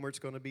Louis Gohmert's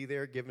going to be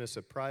there giving us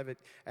a private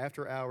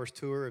after-hours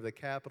tour of the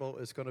Capitol.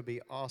 It's going to be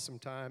awesome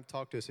time.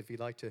 Talk to us if you'd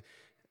like to.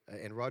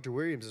 And Roger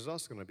Williams is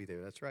also going to be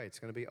there. That's right. It's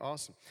going to be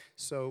awesome.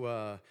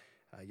 So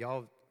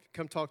y'all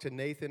come talk to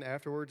Nathan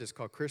afterwards. It's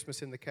called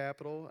Christmas in the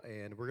Capitol,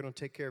 and we're going to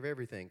take care of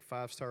everything.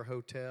 5-star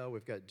hotel.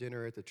 We've got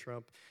dinner at the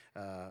Trump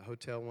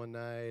Hotel one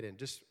night, and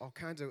just all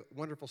kinds of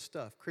wonderful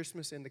stuff.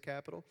 Christmas in the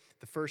Capitol,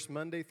 the first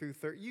Monday through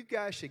third. You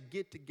guys should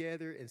get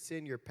together and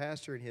send your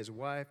pastor and his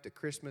wife to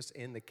Christmas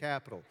in the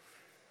Capitol.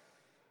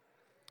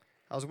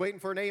 I was waiting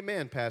for an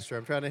amen, Pastor.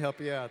 I'm trying to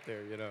help you out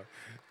there, you know.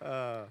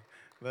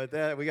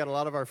 But we got a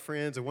lot of our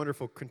friends, a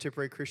wonderful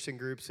contemporary Christian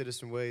group,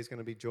 Citizen Way, is going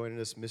to be joining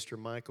us. Mr.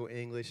 Michael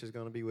English is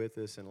going to be with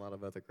us, and a lot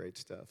of other great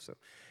stuff. So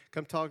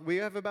come talk. We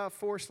have about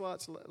 4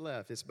 slots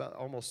left. It's about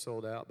almost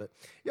sold out. But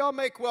y'all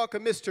make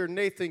welcome Mr.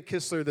 Nathan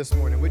Kistler this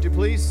morning, would you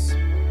please?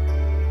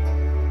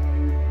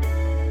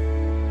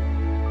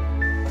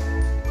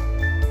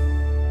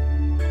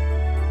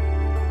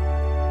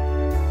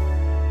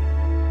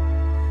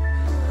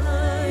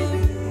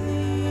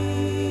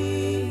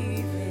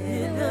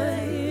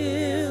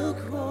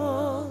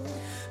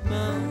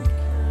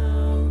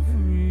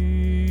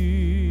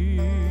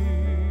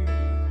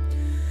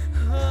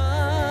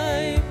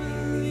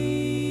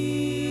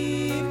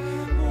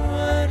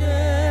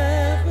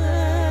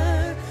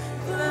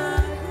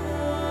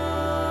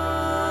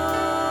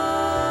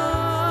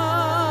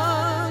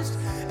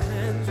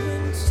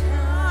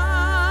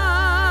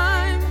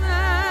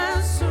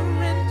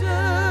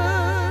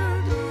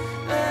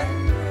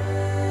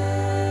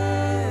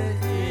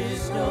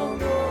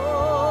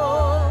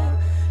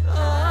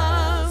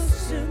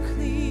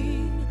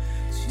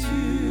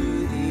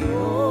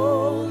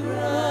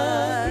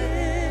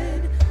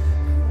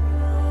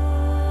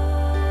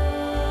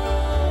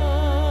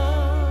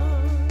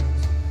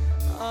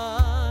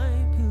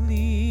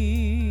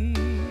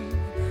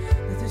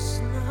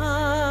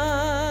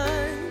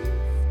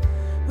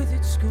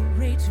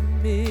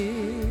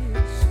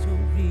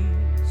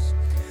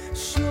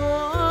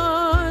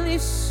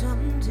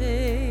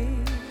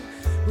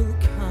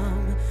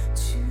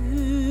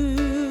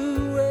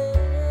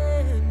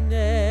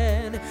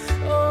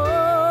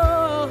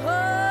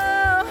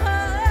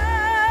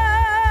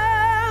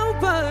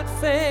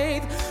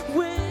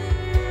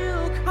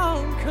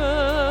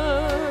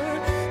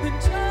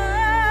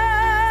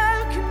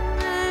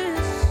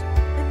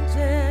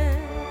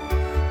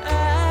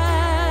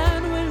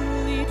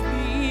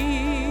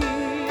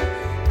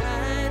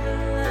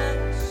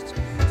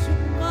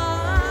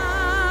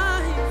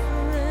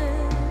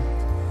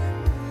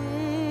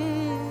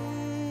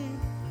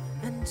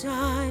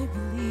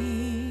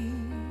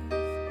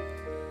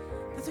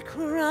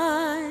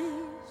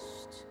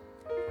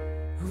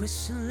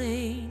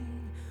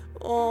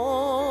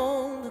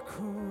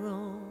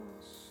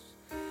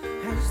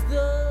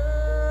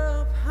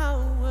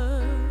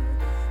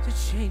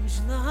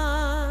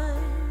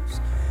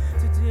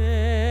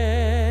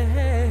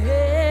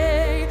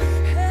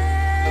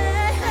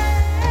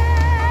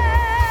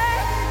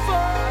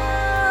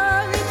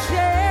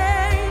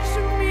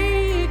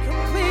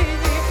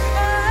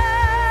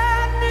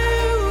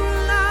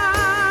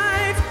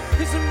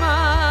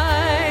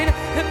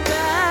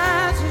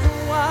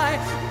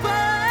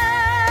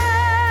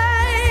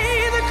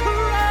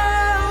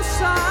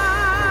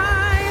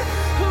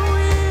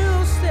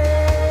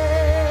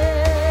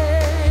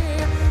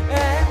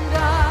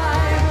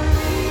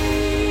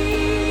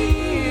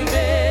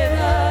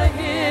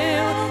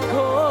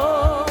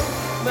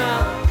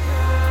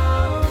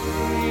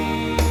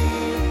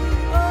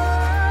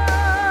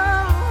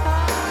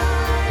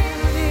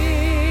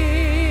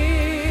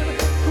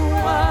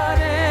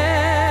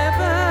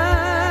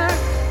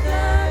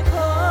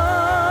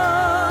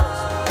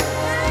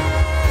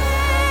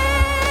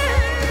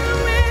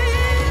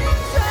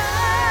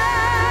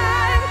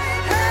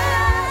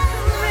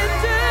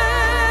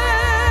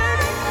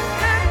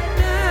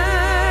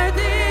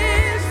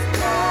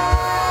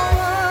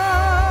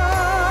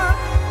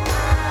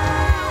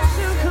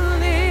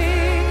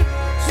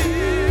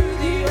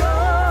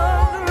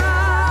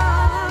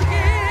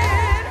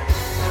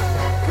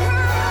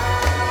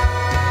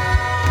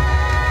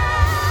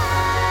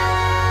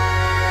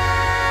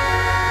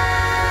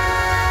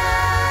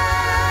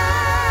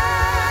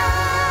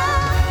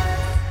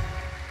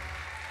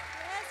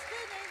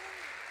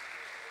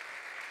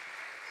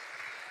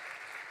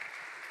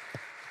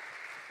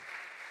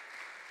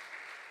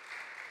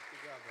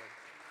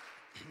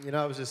 You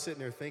know, I was just sitting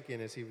there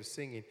thinking as he was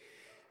singing,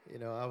 you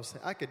know,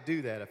 I could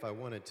do that if I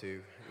wanted to,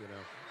 you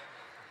know.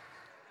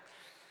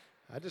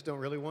 I just don't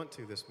really want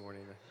to this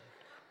morning.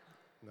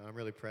 No, I'm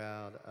really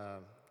proud.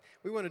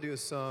 We want to do a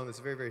song that's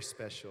very, very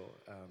special.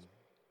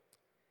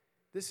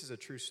 This is a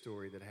true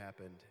story that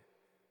happened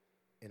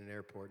in an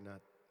airport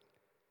not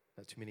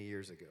too many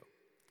years ago.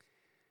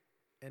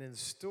 And in the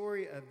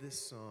story of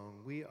this song,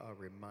 we are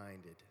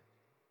reminded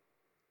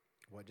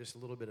what just a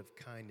little bit of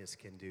kindness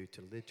can do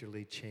to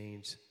literally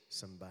change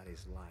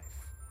somebody's life.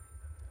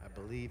 I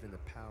believe in the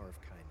power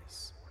of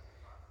kindness.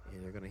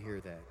 And you're going to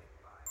hear that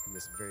in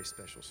this very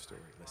special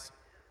story. Listen.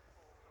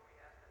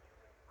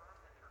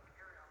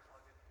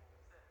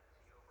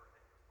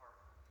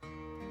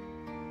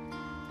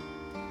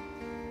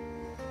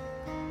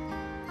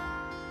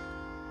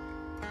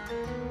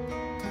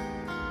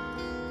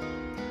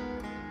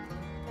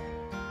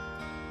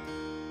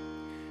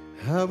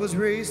 I was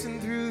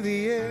racing through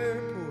the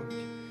airport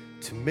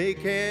to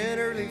make an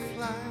early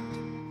flight.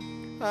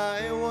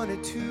 I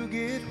wanted to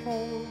get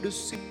home to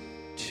see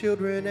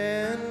children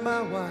and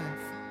my wife.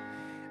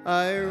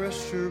 I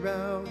rushed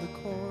around the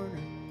corner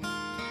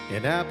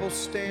An apple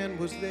stand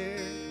was there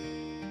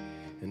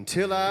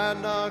until I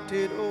knocked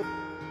it over.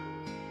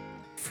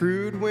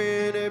 Fruit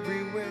went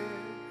everywhere.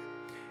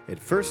 At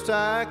first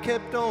I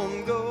kept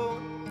on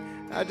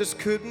going. I just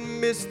couldn't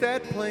miss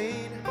that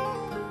plane.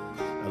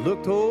 I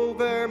looked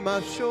over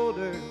my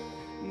shoulder,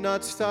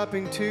 not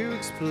stopping to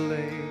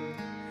explain.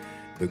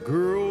 The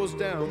girl was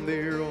down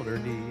there on her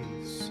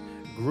knees,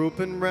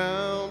 groping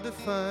round to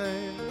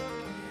find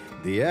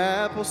the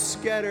apples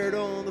scattered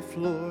on the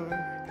floor.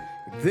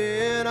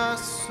 Then I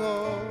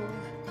saw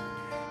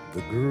the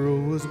girl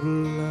was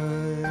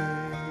blind.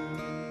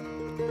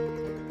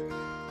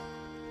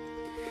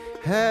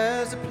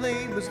 As the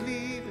plane was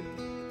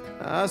leaving,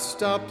 I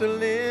stopped to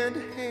lend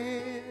a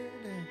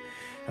hand.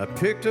 I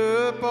picked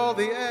up all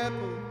the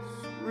apples,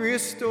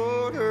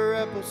 restored her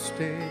apple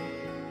stand,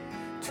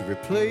 to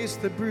replace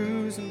the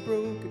bruised and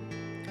broken,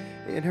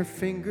 and her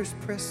fingers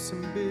pressed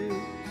some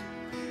bills.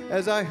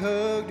 As I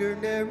hugged her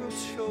narrow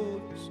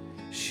shoulders,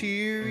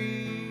 she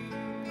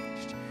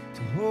reached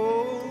to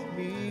hold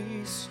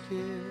me still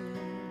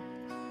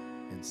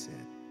and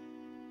said,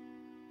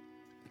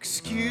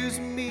 "Excuse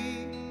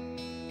me,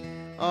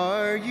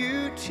 are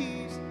you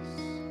Jesus?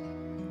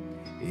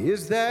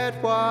 Is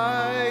that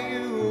why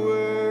you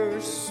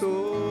were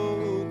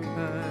so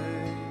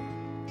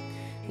kind?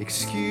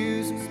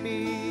 Excuse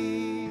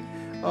me,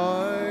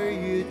 are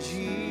you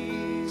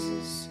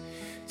Jesus,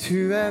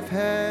 to have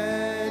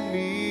had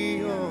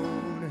me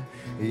on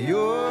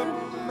your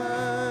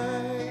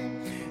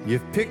mind?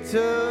 You've picked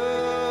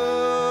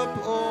up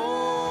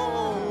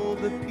all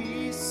the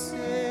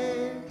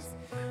pieces,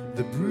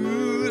 the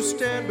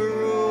bruised and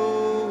broken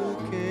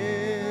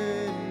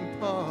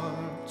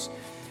parts.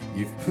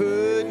 You've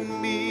put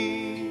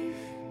me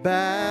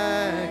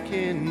back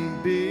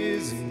in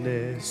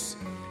business.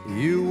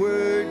 You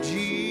were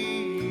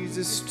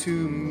Jesus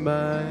to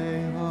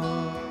my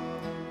heart.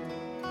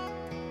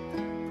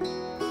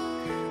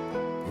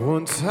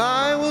 Once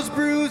I was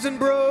bruised and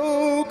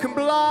broken,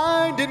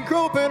 blind and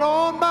groping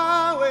on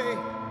my way,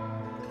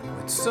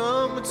 when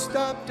someone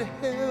stopped to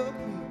help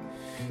me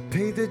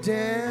pay the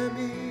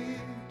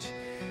damage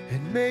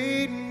and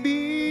made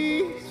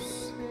me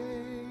say,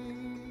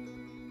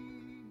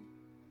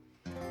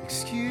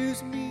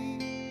 "Excuse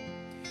me,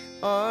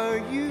 are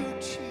you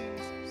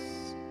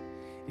Jesus?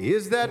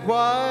 Is that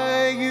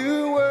why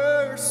you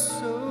were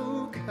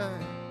so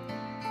kind?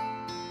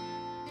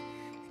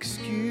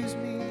 Excuse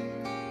me,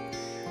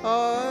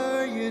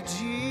 are you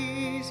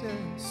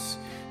Jesus,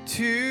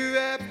 to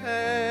have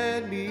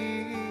had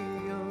me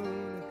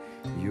on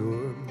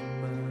your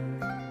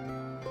mind?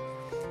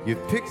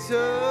 You've picked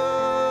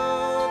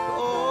up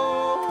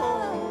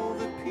all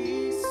the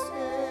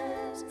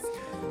pieces,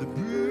 the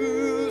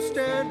bruised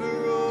and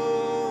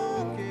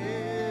broken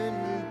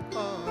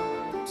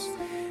parts.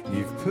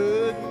 You've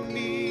put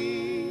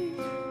me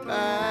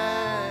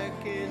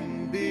back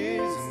in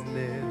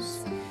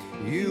business.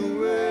 You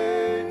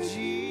were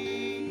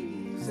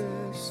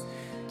Jesus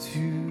to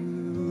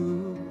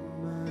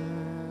my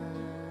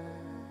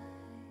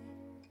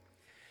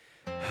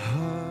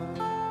heart."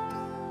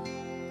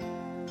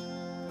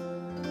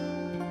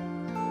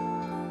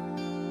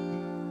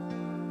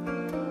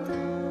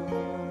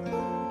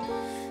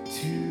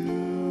 To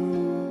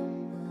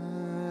my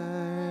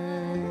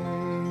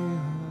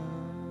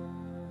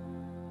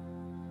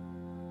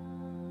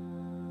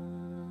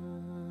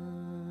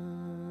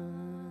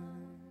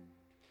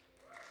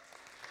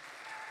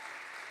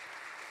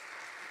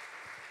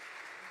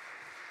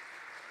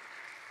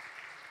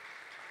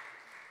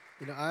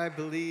You know, I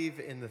believe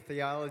in the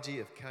theology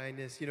of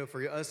kindness. You know,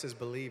 for us as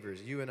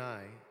believers, you and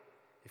I,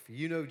 if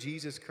you know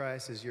Jesus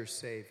Christ as your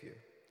Savior,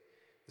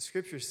 the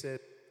Scripture said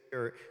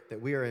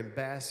that we are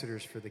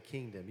ambassadors for the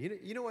kingdom.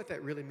 You know what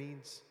that really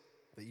means?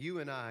 That you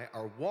and I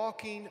are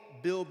walking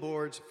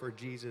billboards for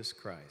Jesus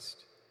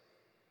Christ.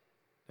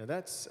 Now,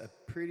 that's a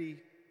pretty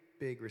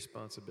big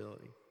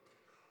responsibility.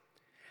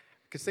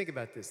 Because think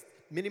about this.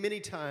 Many, many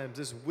times,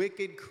 this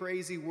wicked,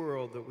 crazy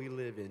world that we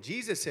live in.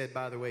 Jesus said,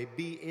 by the way,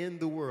 be in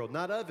the world.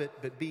 Not of it,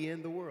 but be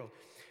in the world.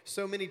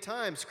 So many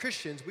times,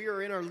 Christians, we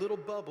are in our little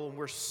bubble, and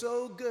we're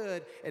so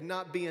good at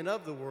not being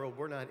of the world,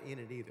 we're not in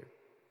it either.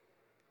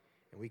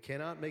 And we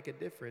cannot make a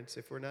difference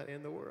if we're not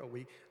in the world.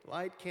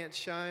 Light can't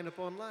shine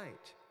upon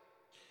light.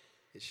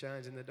 It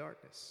shines in the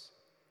darkness.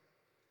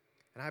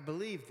 And I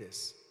believe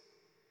this.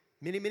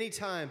 Many, many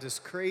times, this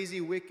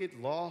crazy, wicked,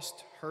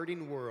 lost,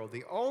 hurting world,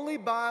 the only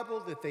Bible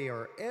that they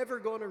are ever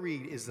going to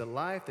read is the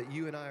life that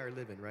you and I are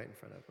living right in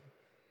front of them.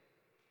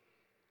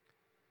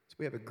 So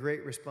we have a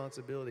great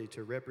responsibility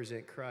to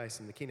represent Christ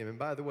in the kingdom. And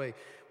by the way,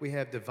 we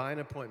have divine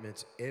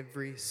appointments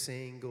every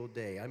single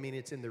day. I mean,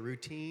 it's in the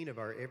routine of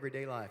our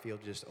everyday life. You'll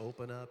just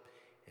open up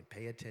and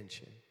pay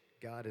attention.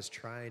 God is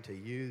trying to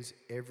use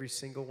every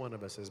single one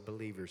of us as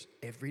believers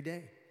every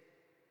day.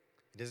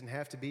 It doesn't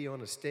have to be on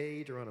a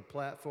stage or on a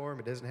platform.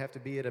 It doesn't have to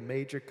be at a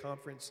major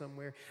conference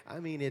somewhere. I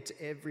mean, it's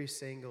every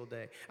single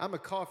day. I'm a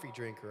coffee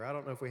drinker. I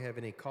don't know if we have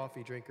any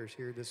coffee drinkers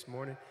here this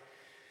morning.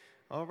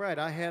 All right,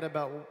 I had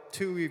about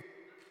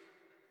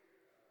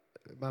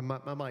My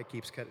mic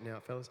keeps cutting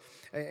out, fellas.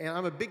 And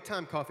I'm a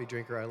big-time coffee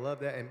drinker. I love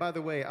that. And by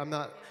the way, I'm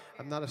not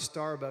a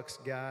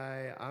Starbucks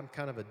guy. I'm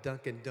kind of a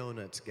Dunkin'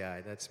 Donuts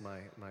guy. That's my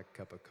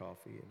cup of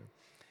coffee, you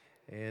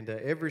know. And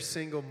every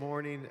single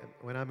morning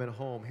when I'm at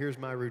home, here's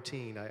my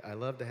routine. I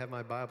love to have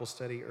my Bible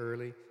study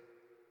early.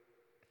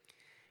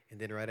 And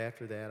then right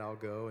after that, I'll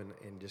go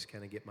and just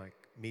kind of get my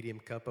medium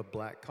cup of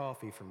black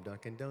coffee from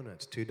Dunkin'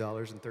 Donuts,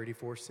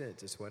 $2.34.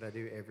 That's what I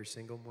do every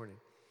single morning.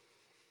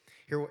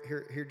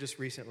 Here just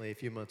recently, a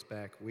few months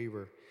back,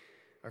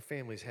 our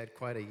families had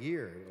quite a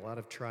year, a lot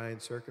of trying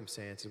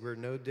circumstances. We're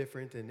no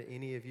different than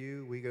any of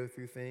you. We go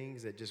through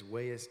things that just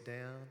weigh us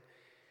down.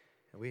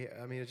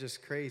 And it's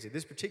just crazy.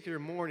 This particular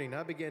morning,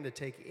 I began to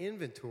take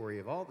inventory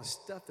of all the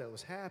stuff that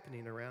was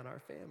happening around our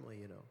family,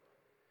 you know.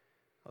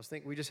 I was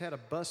thinking, we just had a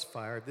bus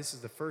fire. This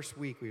is the first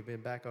week we've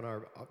been back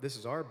on this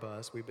is our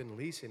bus. We've been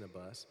leasing a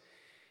bus.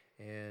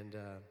 And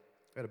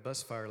we had a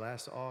bus fire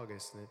last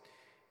August,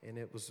 and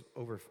it was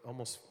over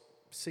almost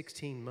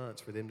 16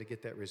 months for them to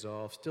get that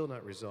resolved, still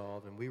not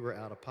resolved, and we were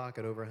out of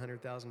pocket over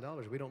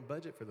 $100,000. We don't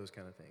budget for those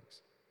kind of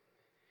things.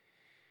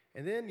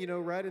 And then, you know,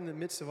 right in the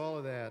midst of all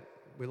of that,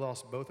 we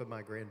lost both of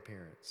my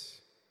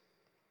grandparents.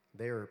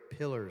 They were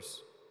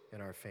pillars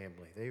in our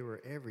family. They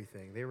were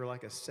everything. They were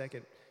like a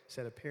second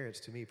set of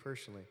parents to me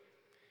personally.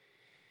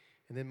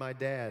 And then my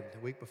dad, the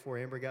week before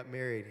Amber got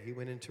married, he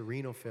went into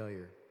renal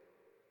failure.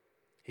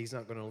 He's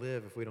not going to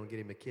live if we don't get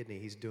him a kidney.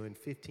 He's doing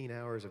 15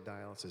 hours of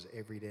dialysis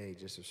every day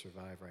just to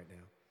survive right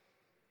now.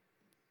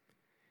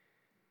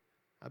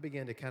 I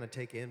began to kind of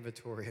take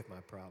inventory of my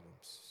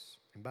problems.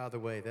 And by the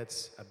way,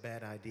 that's a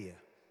bad idea,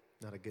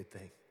 not a good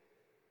thing.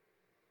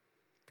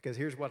 Because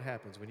here's what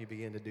happens when you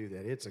begin to do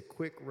that. It's a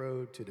quick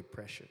road to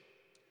depression.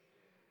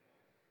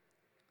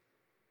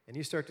 And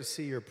you start to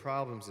see your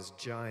problems as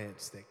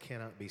giants that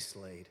cannot be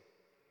slayed.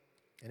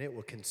 And it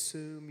will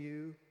consume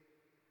you.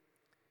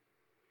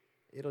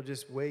 It'll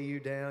just weigh you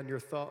down. Your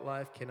thought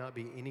life cannot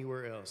be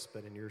anywhere else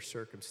but in your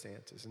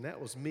circumstances. And that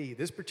was me.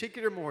 This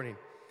particular morning,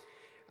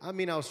 I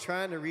was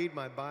trying to read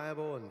my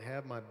Bible and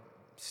have my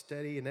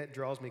study, and that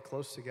draws me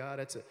close to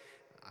God.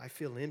 I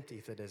feel empty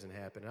if that doesn't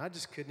happen. And I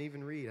just couldn't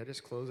even read. I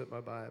just closed up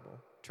my Bible.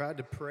 Tried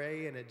to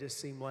pray, and it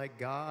just seemed like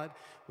God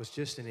was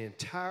just an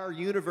entire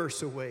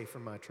universe away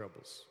from my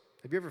troubles.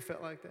 Have you ever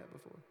felt like that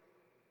before?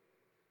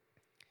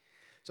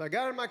 So I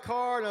got in my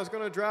car, and I was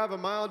going to drive a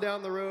mile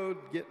down the road,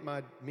 get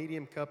my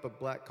medium cup of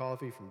black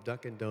coffee from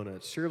Dunkin'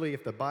 Donuts. Surely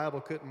if the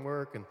Bible couldn't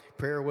work and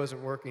prayer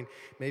wasn't working,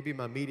 maybe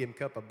my medium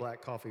cup of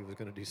black coffee was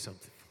going to do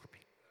something for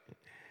me.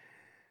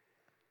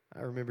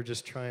 I remember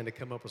just trying to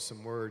come up with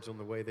some words on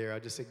the way there. I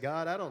just said,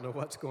 God, I don't know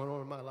what's going on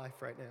in my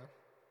life right now.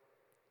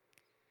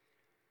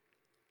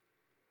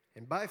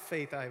 And by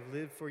faith, I've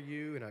lived for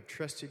you, and I've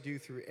trusted you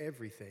through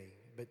everything.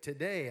 But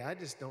today, I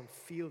just don't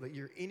feel that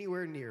you're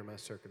anywhere near my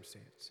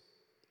circumstance.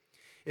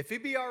 If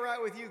it'd be all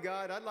right with you,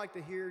 God, I'd like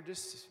to hear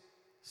just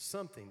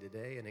something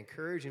today, an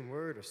encouraging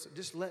word, or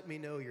just let me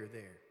know you're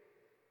there.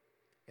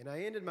 And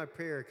I ended my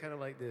prayer kind of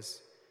like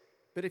this.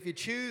 But if you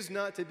choose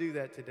not to do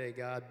that today,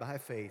 God, by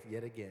faith,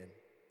 yet again,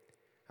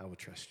 I will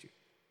trust you.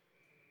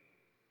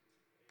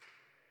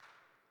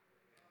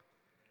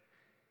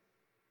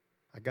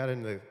 I got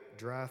in the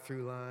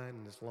drive-through line,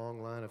 and this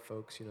long line of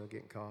folks,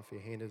 getting coffee.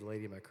 I handed the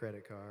lady my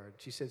credit card.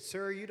 She said,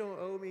 sir, you don't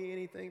owe me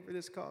anything for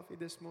this coffee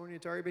this morning.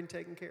 It's already been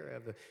taken care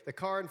of. The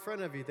car in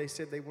front of you, they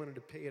said they wanted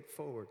to pay it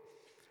forward.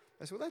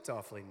 I said, well, that's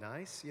awfully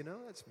nice,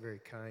 That's very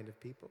kind of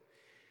people.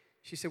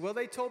 She said, well,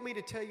 they told me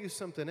to tell you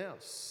something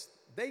else.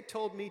 They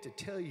told me to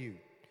tell you,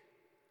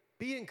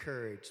 be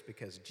encouraged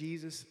because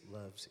Jesus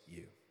loves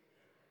you.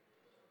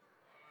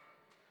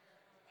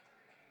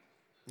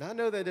 Now, I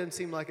know that doesn't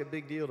seem like a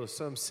big deal to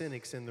some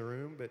cynics in the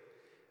room, but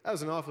that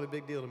was an awfully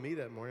big deal to me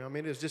that morning.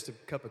 It was just a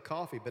cup of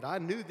coffee, but I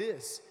knew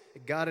this.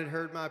 God had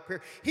heard my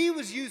prayer. He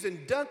was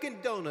using Dunkin'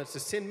 Donuts to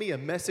send me a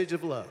message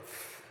of love.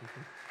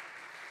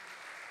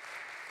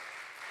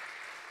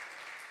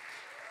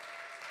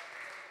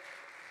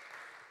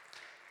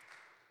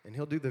 And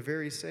he'll do the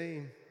very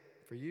same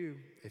for you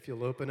if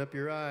you'll open up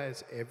your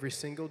eyes every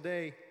single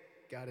day.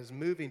 God is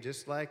moving,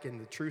 just like in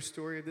the true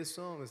story of this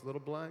song, this little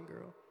blind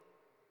girl.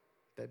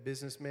 That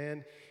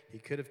businessman, he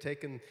could have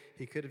taken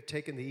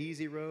the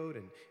easy road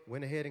and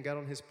went ahead and got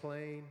on his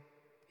plane.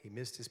 He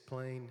missed his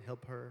plane,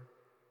 help her.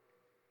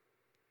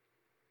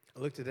 I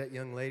looked at that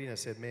young lady and I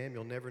said, ma'am,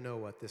 you'll never know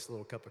what this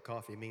little cup of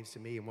coffee means to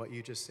me and what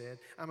you just said.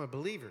 I'm a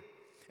believer.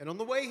 And on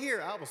the way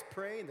here, I was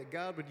praying that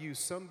God would use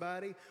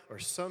somebody or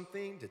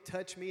something to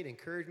touch me and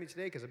encourage me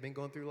today because I've been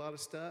going through a lot of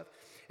stuff.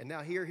 And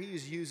now here he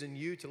is using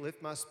you to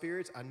lift my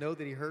spirits. I know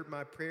that he heard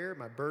my prayer.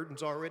 My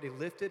burden's already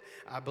lifted.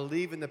 I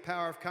believe in the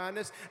power of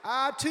kindness.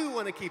 I, too,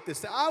 want to keep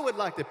this. I would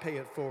like to pay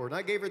it forward. And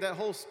I gave her that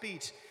whole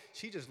speech.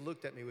 She just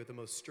looked at me with the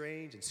most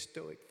strange and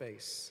stoic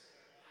face.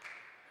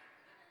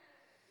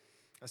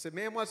 I said,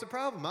 ma'am, what's the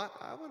problem? I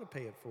want to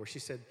pay it forward. She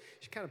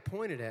kind of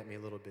pointed at me a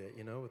little bit,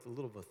 with a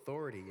little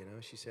authority,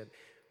 She said,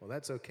 well,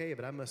 that's okay,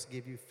 but I must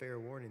give you fair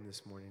warning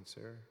this morning,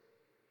 sir.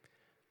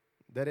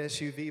 That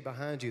SUV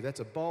behind you, that's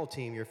a ball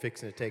team you're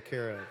fixing to take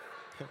care of.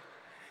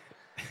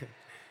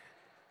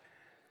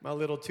 My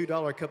little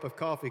 $2 cup of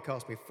coffee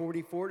cost me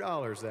 $44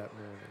 that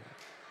morning.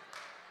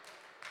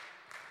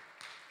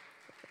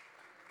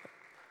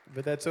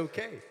 But that's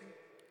okay.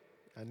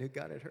 I knew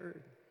God had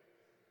heard.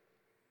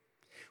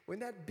 When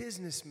that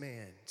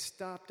businessman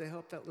stopped to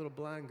help that little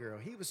blind girl,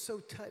 he was so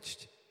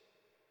touched.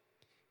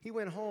 He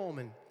went home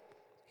and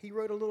he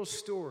wrote a little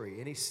story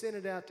and he sent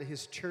it out to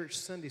his church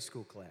Sunday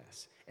school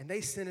class. And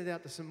they sent it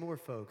out to some more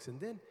folks. And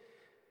then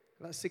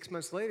about 6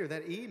 months later,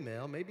 that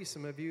email, maybe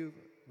some of you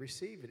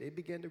received it, it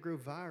began to grow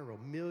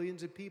viral.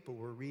 Millions of people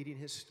were reading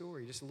his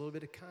story, just a little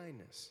bit of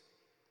kindness.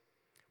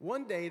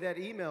 One day, that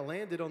email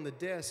landed on the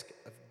desk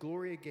of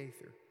Gloria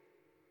Gaither.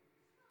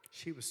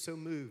 She was so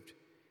moved.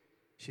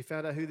 She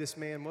found out who this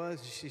man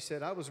was. She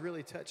said, I was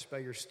really touched by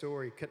your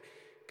story.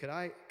 Could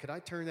I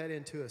turn that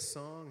into a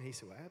song? And he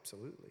said, well,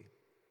 absolutely.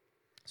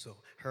 So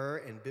her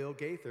and Bill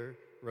Gaither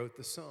wrote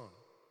the song.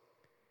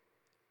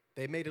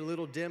 They made a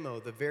little demo.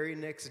 The very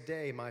next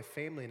day, my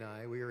family and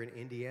I, we were in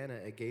Indiana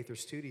at Gaither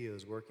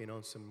Studios working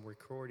on some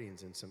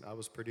recordings and I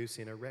was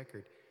producing a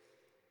record.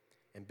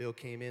 And Bill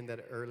came in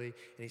that early,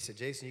 and he said,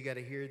 Jason, you got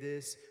to hear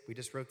this. We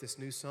just wrote this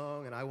new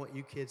song, and I want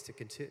you kids to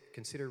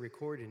consider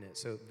recording it.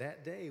 So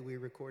that day, we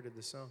recorded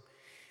the song.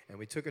 And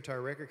we took it to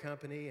our record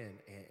company,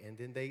 and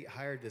then they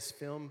hired this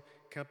film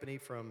company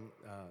from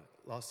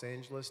Los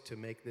Angeles to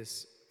make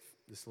this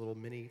little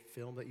mini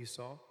film that you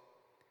saw.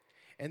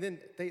 And then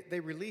they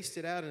released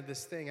it out into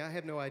this thing. I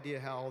have no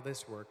idea how all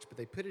this works, but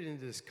they put it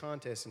into this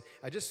contest. And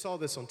I just saw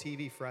this on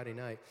TV Friday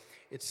night.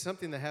 It's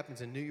something that happens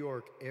in New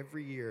York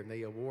every year, and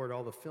they award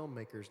all the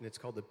filmmakers, and it's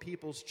called the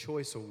People's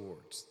Choice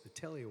Awards, the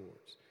Telly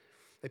Awards.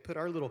 They put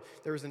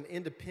there was an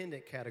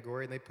independent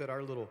category, and they put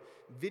our little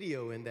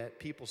video in that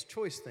People's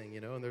Choice thing,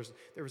 and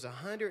there was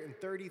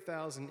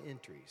 130,000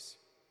 entries.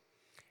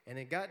 And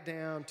it got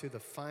down to the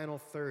final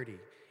 30.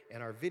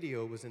 And our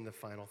video was in the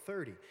final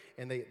 30.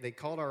 And they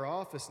called our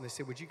office and they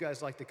said, would you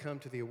guys like to come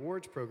to the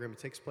awards program? It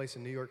takes place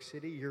in New York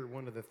City. You're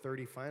one of the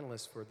 30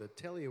 finalists for the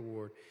Telly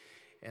Award.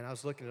 And I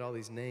was looking at all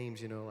these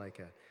names,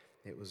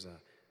 it was,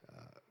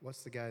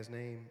 what's the guy's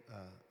name?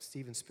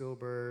 Steven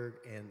Spielberg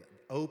and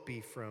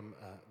Opie from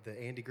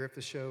the Andy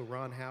Griffith Show,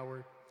 Ron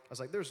Howard. I was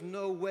like, there's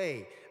no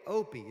way.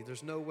 Opie,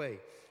 there's no way.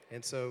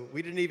 And so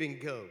we didn't even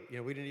go.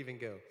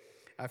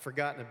 I'd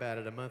forgotten about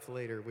it. A month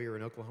later, we were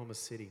in Oklahoma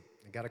City.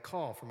 I got a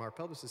call from our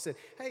publicist that said,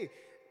 hey,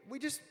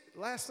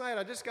 last night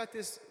I just got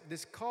this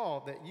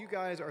call that you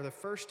guys are the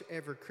first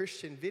ever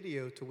Christian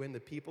video to win the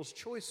People's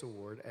Choice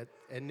Award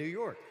at New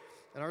York.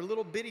 And our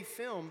little bitty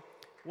film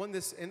won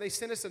this, and they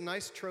sent us a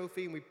nice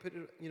trophy, and we put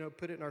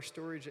it in our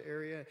storage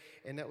area,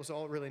 and that was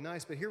all really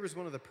nice. But here was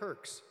one of the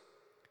perks.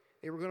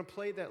 They were going to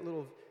play that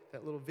little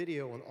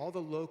video on all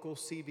the local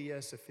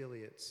CBS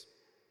affiliates.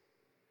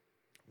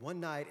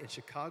 One night in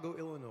Chicago,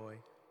 Illinois,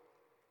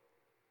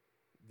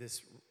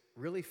 this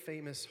really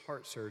famous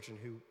heart surgeon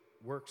who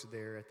works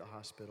there at the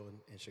hospital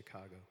in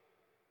Chicago.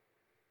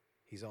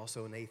 He's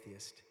also an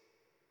atheist.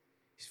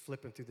 He's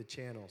flipping through the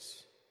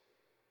channels,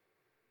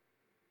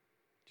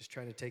 just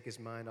trying to take his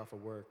mind off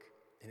of work.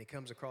 And he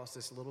comes across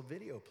this little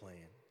video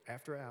playing.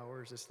 After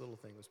hours, this little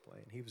thing was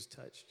playing. He was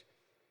touched.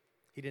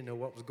 He didn't know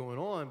what was going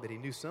on, but he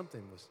knew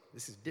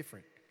this is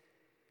different.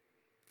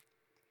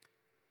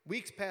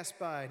 Weeks passed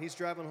by, and he's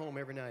driving home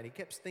every night. He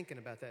kept thinking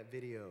about that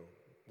video,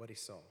 what he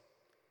saw.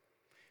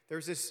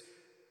 There's this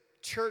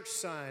church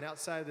sign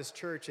outside of this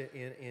church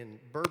in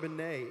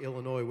Bourbonnais,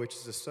 Illinois, which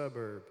is a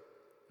suburb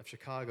of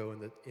Chicago,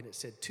 and it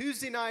said,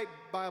 Tuesday night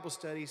Bible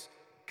studies,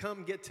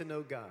 come get to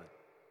know God.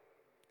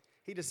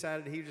 He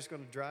decided he was just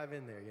going to drive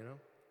in there,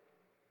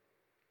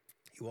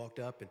 He walked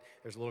up, and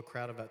there's a little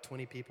crowd of about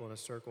 20 people in a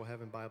circle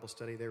having Bible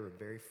study. They were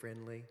very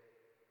friendly.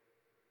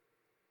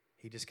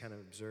 He just kind of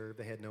observed.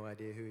 They had no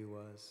idea who he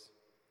was.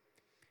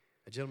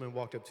 A gentleman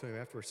walked up to him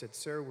afterwards and said,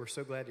 sir, we're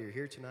so glad you're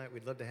here tonight.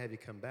 We'd love to have you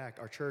come back.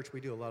 Our church, we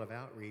do a lot of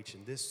outreach,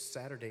 and this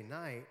Saturday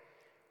night,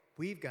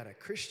 we've got a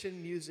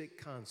Christian music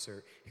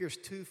concert. Here's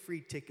 2 free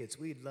tickets.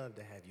 We'd love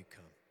to have you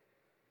come.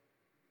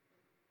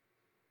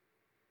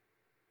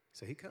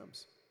 So he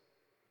comes.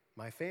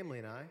 My family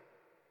and I,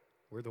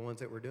 we're the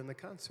ones that were doing the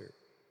concert.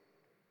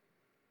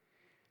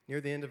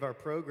 Near the end of our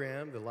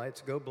program, the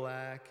lights go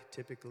black,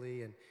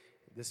 typically, and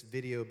this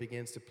video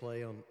begins to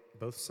play on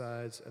both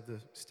sides of the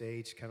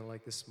stage, kind of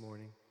like this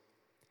morning.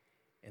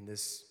 And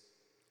this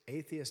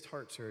atheist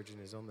heart surgeon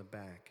is on the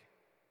back,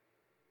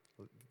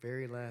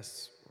 very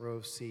last row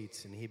of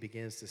seats, and he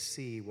begins to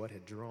see what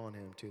had drawn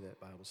him to that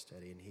Bible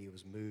study, and he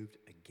was moved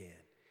again.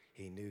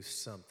 He knew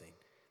something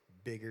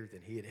bigger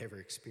than he had ever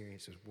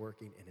experienced was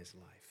working in his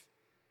life.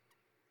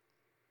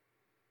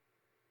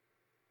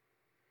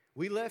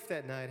 We left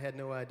that night, had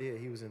no idea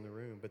he was in the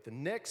room, but the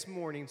next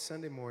morning,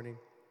 Sunday morning,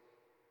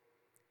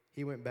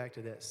 he went back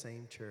to that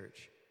same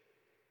church.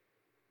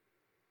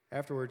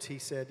 Afterwards, he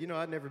said,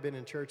 I'd never been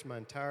in church my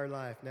entire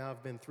life. Now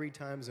I've been 3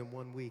 times in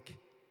 1 week.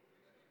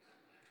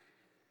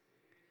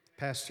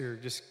 Pastor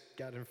just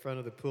got in front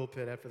of the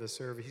pulpit after the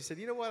service. He said,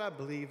 you know what? I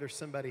believe there's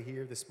somebody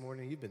here this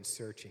morning. You've been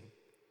searching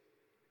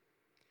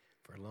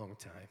for a long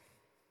time.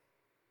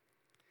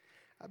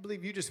 I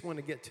believe you just want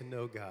to get to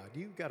know God.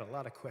 You've got a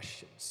lot of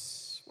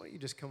questions. Why don't you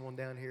just come on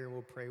down here and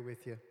we'll pray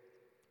with you?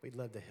 We'd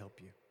love to help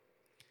you.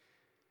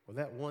 Well,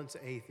 that once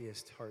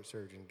atheist heart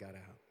surgeon got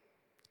out.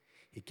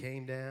 He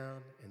came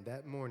down, and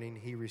that morning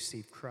he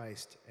received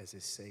Christ as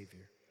his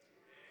Savior.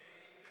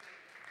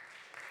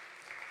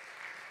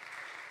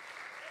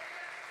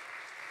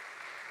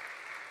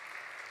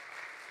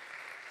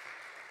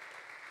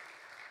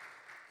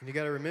 And you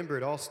got to remember,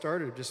 it all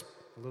started with just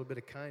a little bit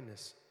of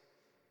kindness.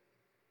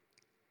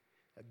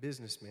 That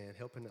businessman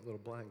helping that little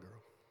blind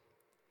girl.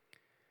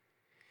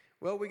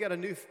 Well, we got a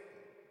new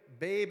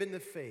babe in the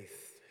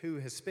faith who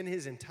has spent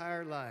his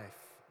entire life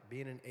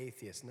being an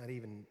atheist, not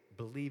even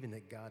believing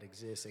that God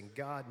exists, and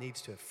God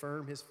needs to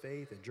affirm his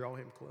faith and draw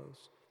him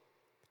close.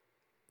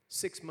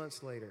 6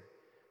 months later,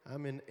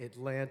 I'm in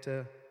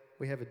Atlanta.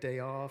 We have a day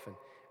off, and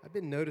I've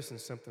been noticing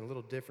something a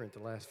little different the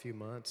last few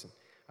months, and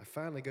I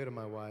finally go to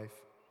my wife,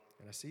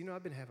 and I say,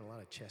 I've been having a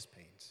lot of chest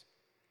pains.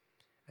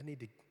 I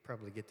need to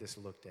probably get this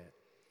looked at.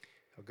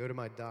 I'll go to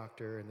my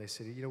doctor, and they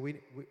said,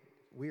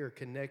 we are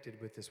connected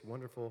with this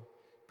wonderful,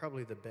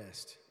 probably the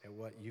best at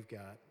what you've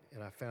got.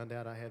 And I found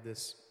out I have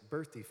this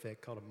birth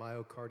defect called a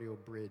myocardial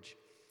bridge.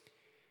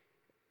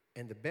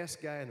 And the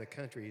best guy in the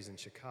country is in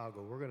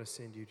Chicago. We're going to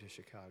send you to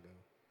Chicago.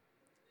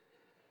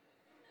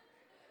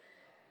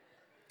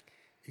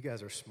 You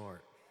guys are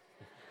smart.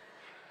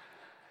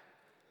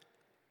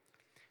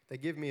 They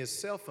give me his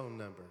cell phone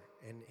number,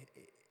 and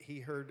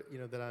he heard,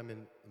 that I'm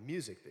in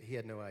music, but he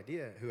had no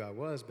idea who I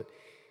was, but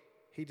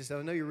he just said,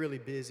 I know you're really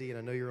busy, and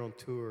I know you're on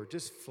tour.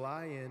 Just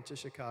fly in to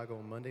Chicago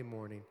on Monday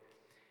morning.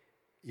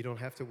 You don't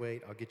have to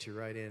wait. I'll get you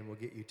right in. We'll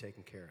get you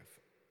taken care of.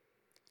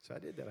 So I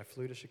did that. I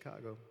flew to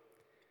Chicago.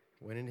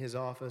 Went in his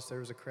office. There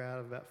was a crowd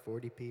of about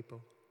 40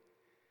 people.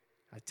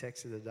 I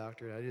texted the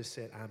doctor, and I just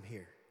said, I'm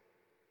here.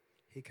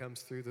 He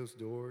comes through those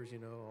doors,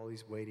 all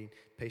these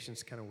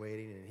patients kind of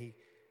waiting, and he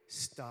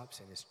stops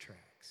in his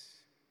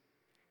tracks.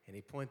 And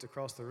he points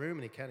across the room,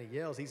 and he kind of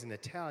yells. He's an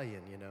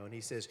Italian, and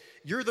he says,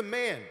 you're the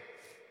man.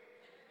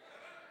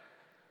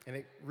 And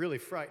it really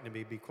frightened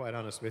me, to be quite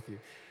honest with you.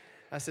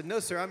 I said, no,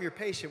 sir, I'm your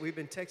patient. We've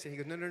been texting. He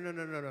goes,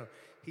 no.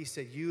 He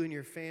said, you and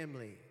your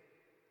family,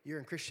 you're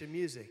in Christian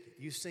music.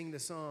 You sing the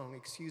song,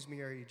 Excuse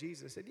Me, Are You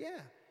Jesus? I said, yeah.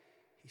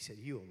 He said,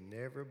 you'll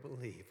never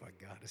believe what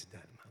God has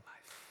done in my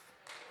life.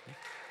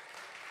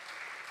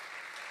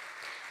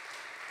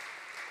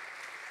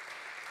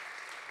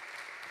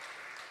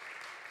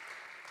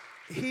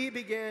 He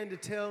began to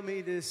tell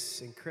me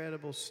this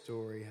incredible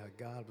story, how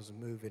God was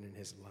moving in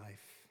his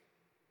life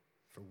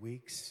for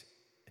weeks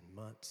and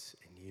months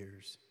and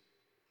years.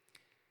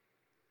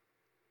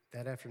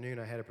 That afternoon,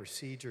 I had a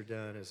procedure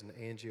done as an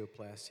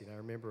angioplasty, and I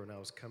remember when I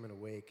was coming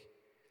awake,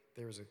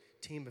 there was a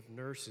team of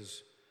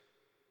nurses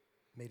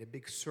made a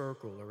big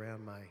circle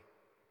around my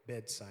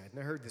bedside, and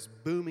I heard this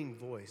booming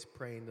voice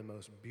praying the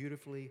most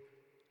beautifully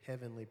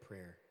heavenly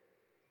prayer.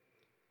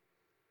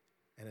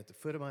 And at the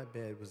foot of my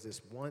bed was this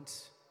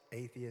once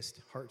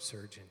atheist heart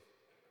surgeon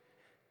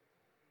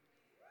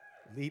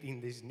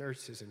leading these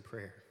nurses in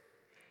prayer.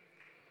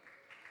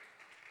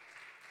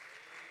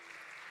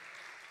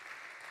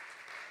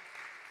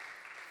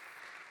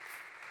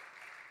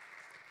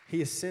 He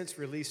has since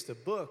released a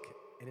book,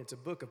 and it's a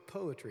book of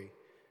poetry,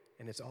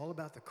 and it's all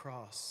about the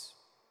cross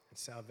and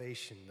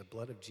salvation, the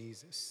blood of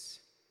Jesus.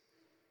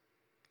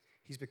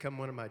 He's become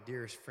one of my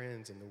dearest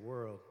friends in the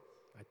world.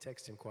 I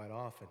text him quite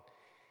often.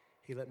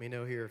 He let me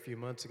know here a few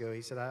months ago.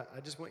 He said, I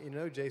just want you to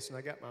know, Jason,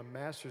 I got my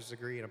master's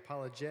degree in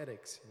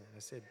apologetics. And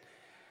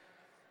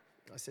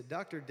I said,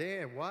 Dr.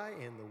 Dan, why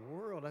in the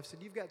world? I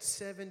said, you've got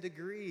 7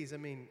 degrees. I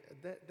mean,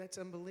 that's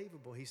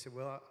unbelievable. He said,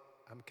 well,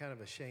 I'm kind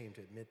of ashamed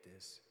to admit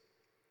this.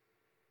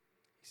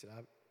 He said,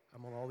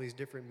 I'm on all these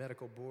different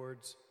medical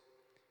boards,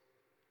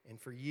 and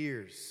for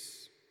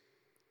years,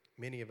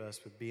 many of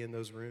us would be in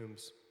those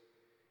rooms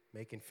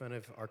making fun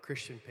of our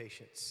Christian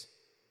patients.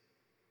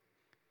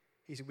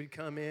 He said, we'd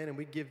come in and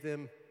we'd give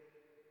them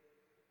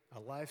a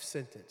life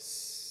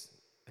sentence,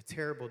 a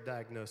terrible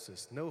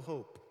diagnosis, no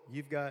hope.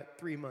 You've got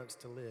 3 months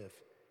to live.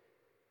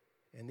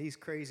 And these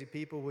crazy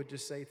people would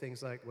just say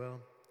things like, well,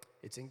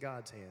 it's in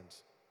God's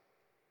hands.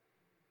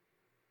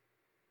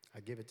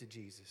 I give it to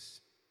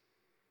Jesus.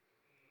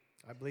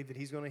 I believe that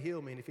he's going to heal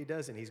me, and if he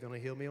doesn't, he's going to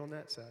heal me on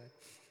that side.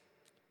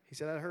 He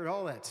said, I heard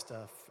all that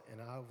stuff,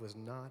 and I was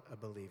not a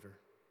believer.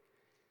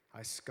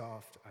 I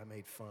scoffed, I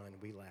made fun,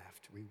 we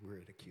laughed, we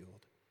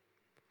ridiculed.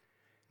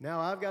 Now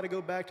I've got to go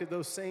back to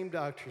those same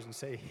doctors and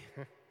say,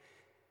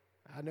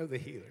 I know the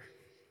healer,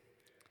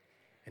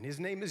 and his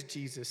name is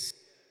Jesus,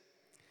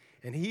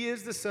 and he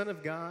is the Son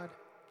of God,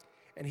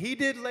 and he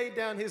did lay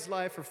down his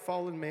life for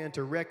fallen man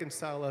to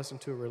reconcile us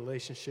into a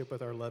relationship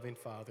with our loving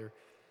Father.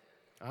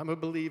 I'm a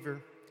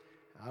believer.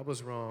 I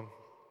was wrong,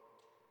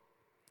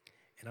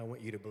 and I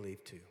want you to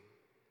believe too.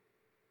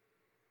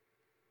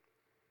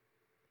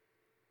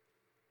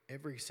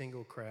 Every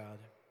single crowd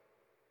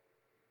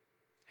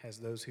has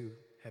those who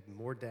have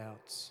more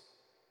doubts,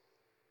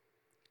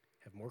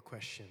 have more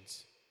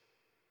questions,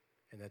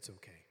 and that's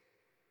okay.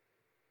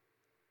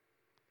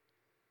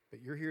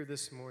 But you're here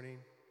this morning,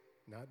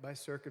 not by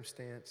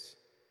circumstance,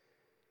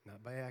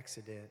 not by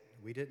accident.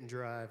 We didn't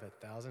drive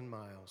 1,000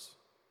 miles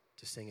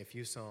to sing a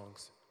few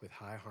songs with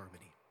high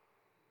harmony.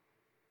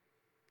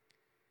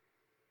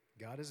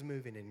 God is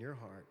moving in your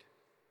heart,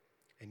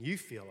 and you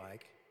feel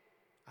like,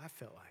 I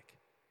felt like,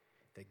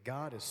 that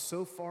God is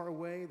so far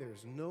away,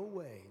 there's no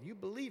way. You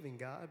believe in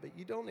God, but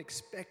you don't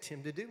expect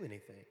him to do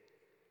anything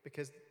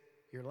because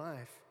your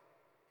life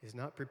is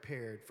not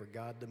prepared for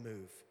God to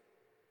move.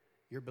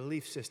 Your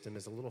belief system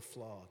is a little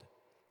flawed.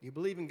 You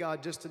believe in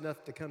God just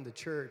enough to come to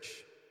church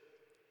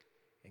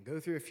and go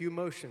through a few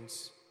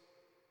motions,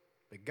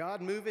 but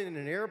God moving in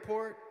an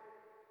airport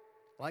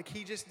like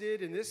he just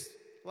did in this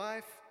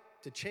life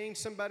to change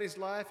somebody's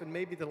life and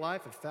maybe the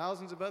life of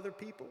thousands of other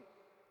people.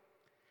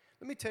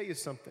 Let me tell you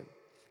something.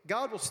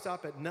 God will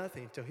stop at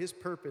nothing till his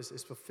purpose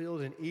is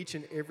fulfilled in each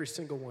and every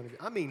single one of you.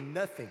 I mean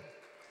nothing.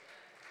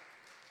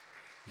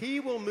 He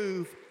will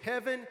move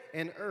heaven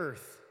and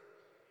earth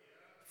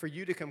for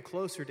you to come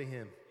closer to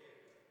him.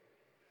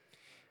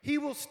 He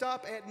will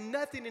stop at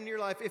nothing in your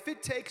life. If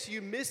it takes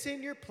you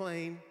missing your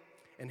plane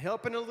and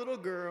helping a little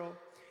girl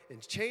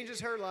and changes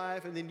her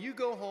life, and then you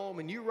go home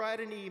and you write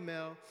an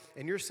email,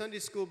 and your Sunday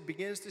school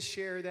begins to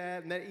share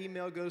that, and that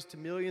email goes to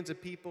millions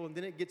of people, and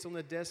then it gets on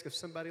the desk of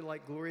somebody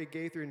like Gloria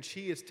Gaither, and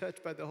she is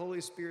touched by the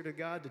Holy Spirit of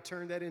God to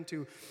turn that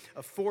into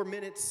a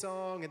 4-minute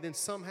song, and then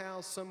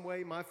somehow, some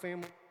way, my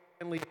family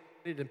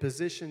and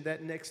positioned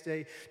that next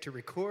day to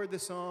record the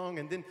song,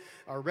 and then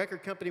our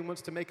record company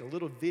wants to make a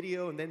little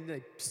video, and then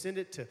they send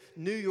it to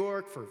New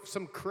York for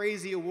some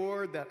crazy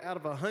award that out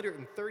of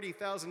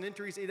 130,000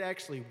 entries, it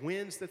actually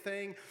wins the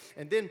thing.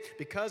 And then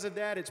because of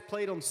that, it's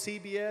played on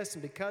CBS,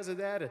 and because of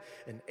that,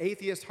 an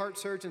atheist heart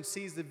surgeon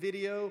sees the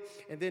video,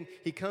 and then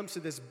he comes to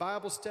this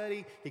Bible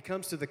study, he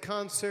comes to the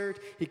concert,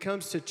 he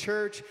comes to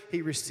church,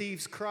 he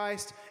receives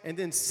Christ, and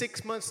then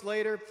 6 months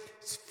later,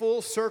 it's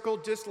full circle,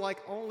 just like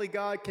only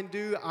God can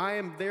do. I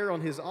am there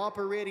on his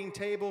operating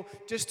table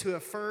just to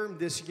affirm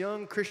this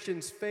young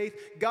Christian's faith.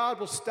 God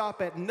will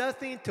stop at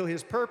nothing till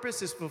his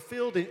purpose is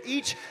fulfilled in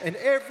each and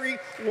every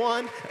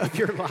one of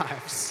your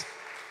lives.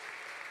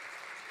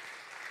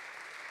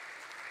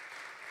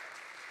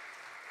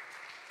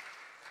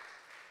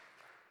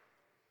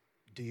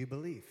 Do you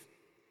believe?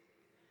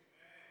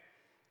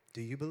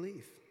 Do you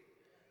believe?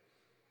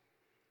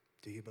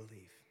 Do you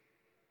believe?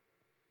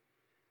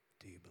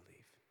 Do you believe?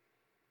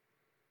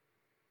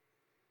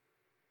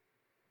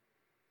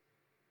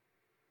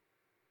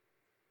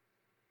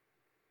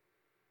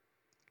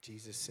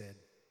 Jesus said,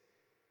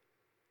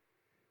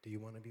 do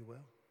you want to be well?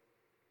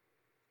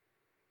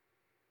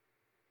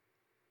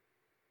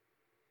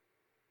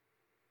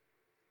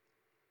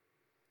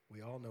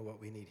 We all know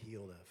what we need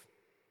healed of.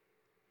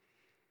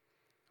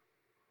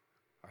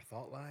 Our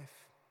thought life,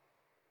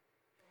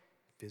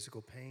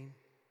 physical pain,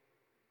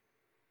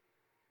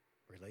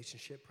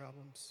 relationship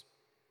problems,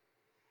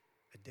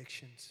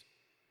 addictions.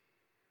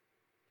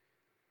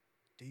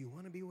 Do you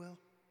want to be well?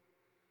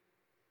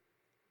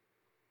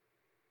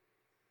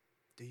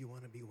 Do you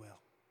want to be well?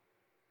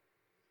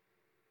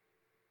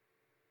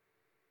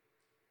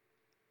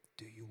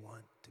 Do you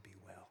want to be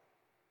well?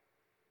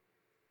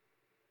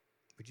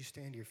 Would you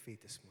stand to your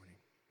feet this morning?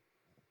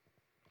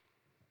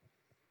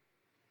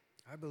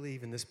 I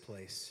believe in this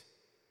place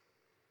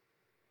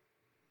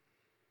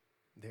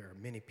there are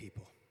many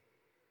people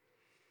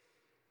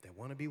that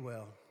want to be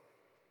well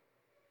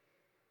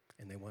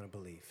and they want to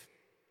believe.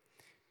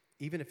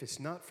 Even if it's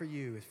not for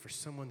you, it's for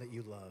someone that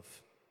you love.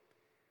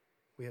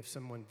 We have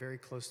someone very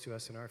close to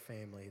us in our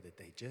family that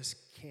they just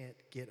can't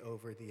get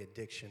over the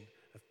addiction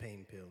of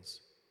pain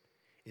pills.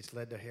 It's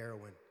led to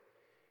heroin,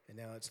 and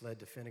now it's led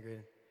to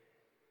Finnegan,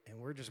 and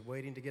we're just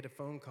waiting to get a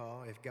phone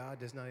call, if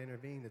God does not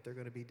intervene, that they're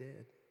going to be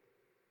dead.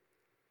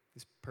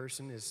 This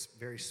person is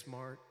very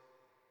smart,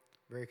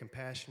 very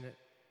compassionate,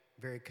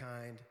 very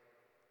kind,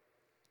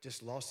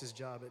 just lost his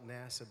job at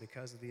NASA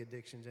because of the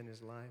addictions in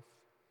his life,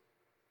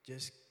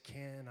 just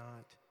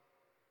cannot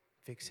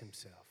fix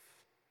himself.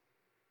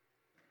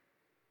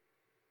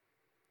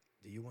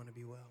 Do you want to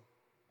be well?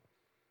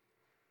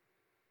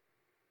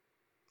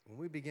 When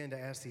we begin to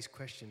ask these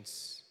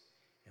questions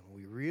and when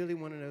we really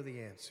want to know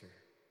the answer,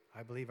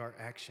 I believe our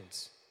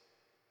actions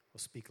will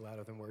speak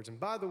louder than words. And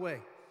by the way,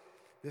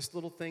 this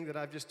little thing that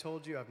I've just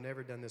told you, I've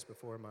never done this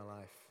before in my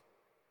life.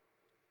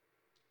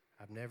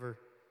 I've never,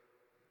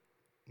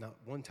 not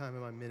one time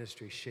in my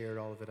ministry, shared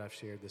all of it I've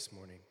shared this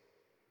morning.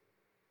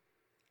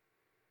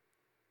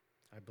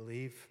 I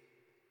believe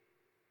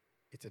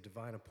it's a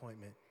divine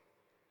appointment.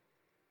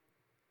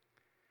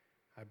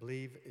 I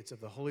believe it's of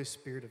the Holy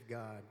Spirit of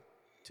God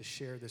to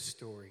share this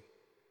story,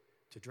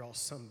 to draw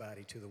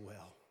somebody to the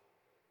well.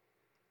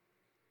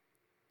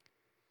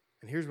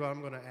 And here's what I'm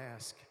going to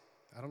ask.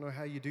 I don't know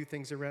how you do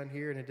things around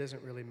here, and it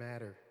doesn't really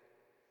matter.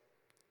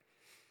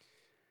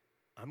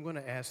 I'm going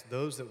to ask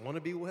those that want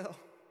to be well,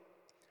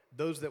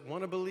 those that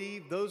want to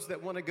believe, those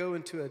that want to go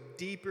into a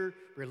deeper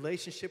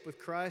relationship with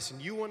Christ,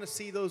 and you want to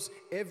see those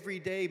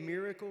everyday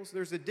miracles.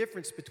 There's a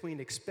difference between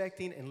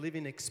expecting and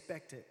living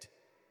expectant.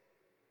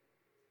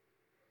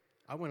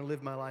 I want to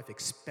live my life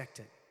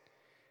expectant.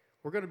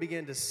 We're going to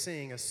begin to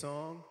sing a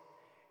song.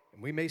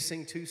 And we may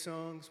sing 2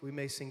 songs, we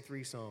may sing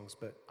 3 songs,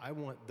 but I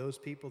want those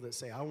people that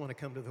say, I want to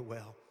come to the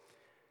well.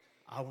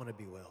 I want to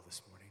be well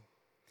this morning.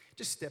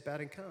 Just step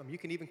out and come. You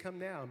can even come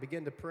now and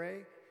begin to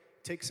pray.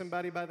 Take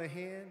somebody by the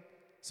hand,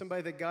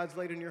 somebody that God's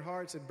laid in your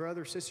heart, said,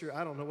 brother, sister,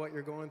 I don't know what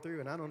you're going through,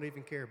 and I don't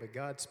even care, but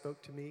God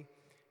spoke to me.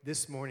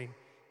 This morning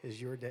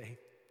is your day.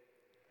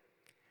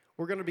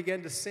 We're going to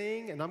begin to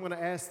sing, and I'm going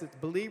to ask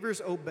that believers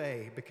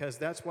obey, because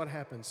that's what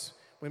happens.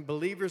 When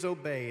believers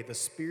obey, the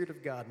Spirit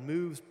of God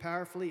moves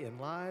powerfully in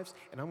lives,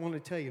 and I want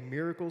to tell you,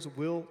 miracles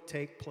will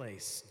take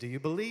place. Do you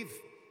believe?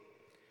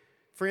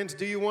 Friends,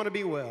 do you want to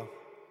be well?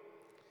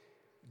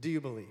 Do you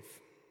believe?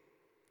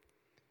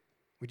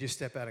 Would you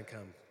step out and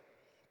come?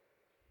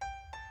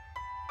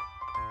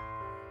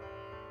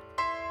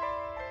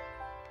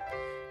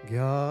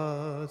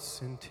 God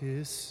sent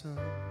His Son.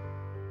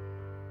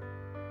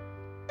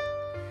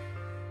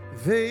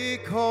 They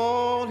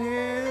called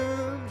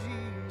Him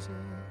Jesus.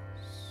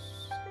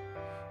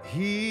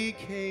 He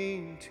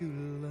came to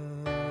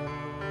love,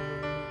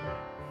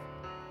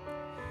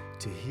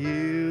 to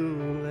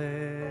heal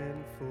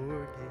and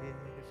forgive.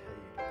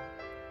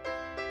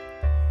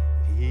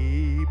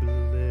 He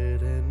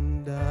bled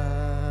and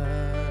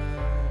died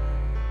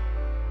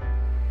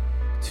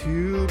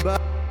to buy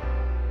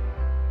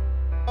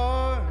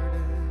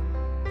pardon.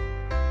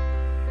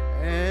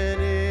 An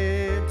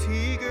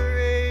empty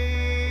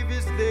grave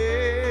is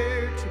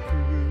there to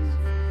prove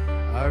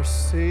our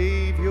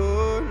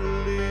Savior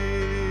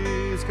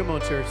lives. Come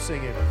on, church,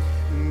 sing it.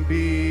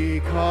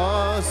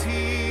 Because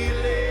He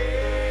lives,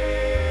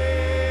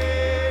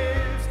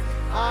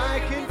 I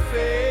can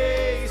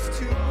face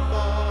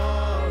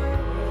tomorrow.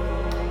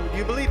 Do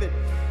you believe it?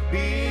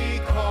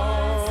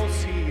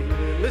 Because He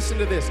lives. Listen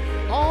to this.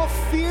 All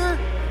fear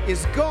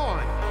is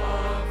gone.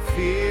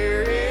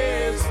 Fear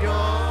is gone.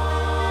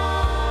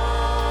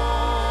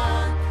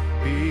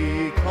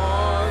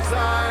 Because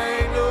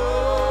I know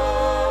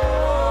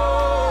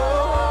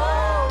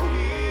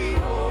He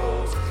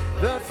holds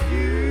the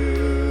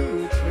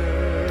future,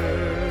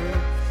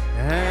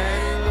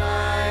 and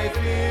life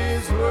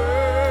is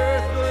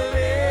worth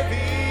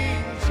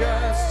living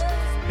just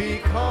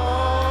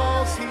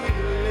because He lives.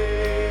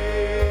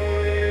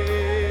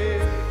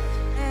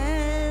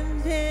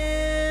 And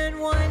then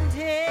one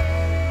day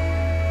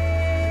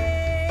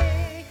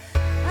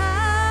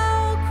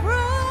I'll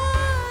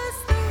cross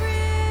the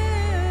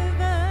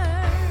river.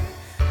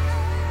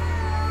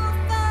 I'll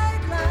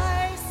fight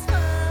life's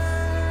final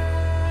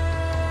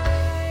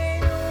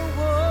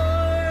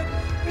war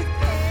with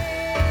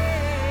pain.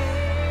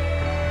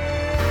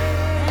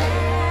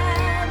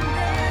 And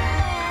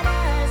then I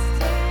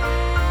stand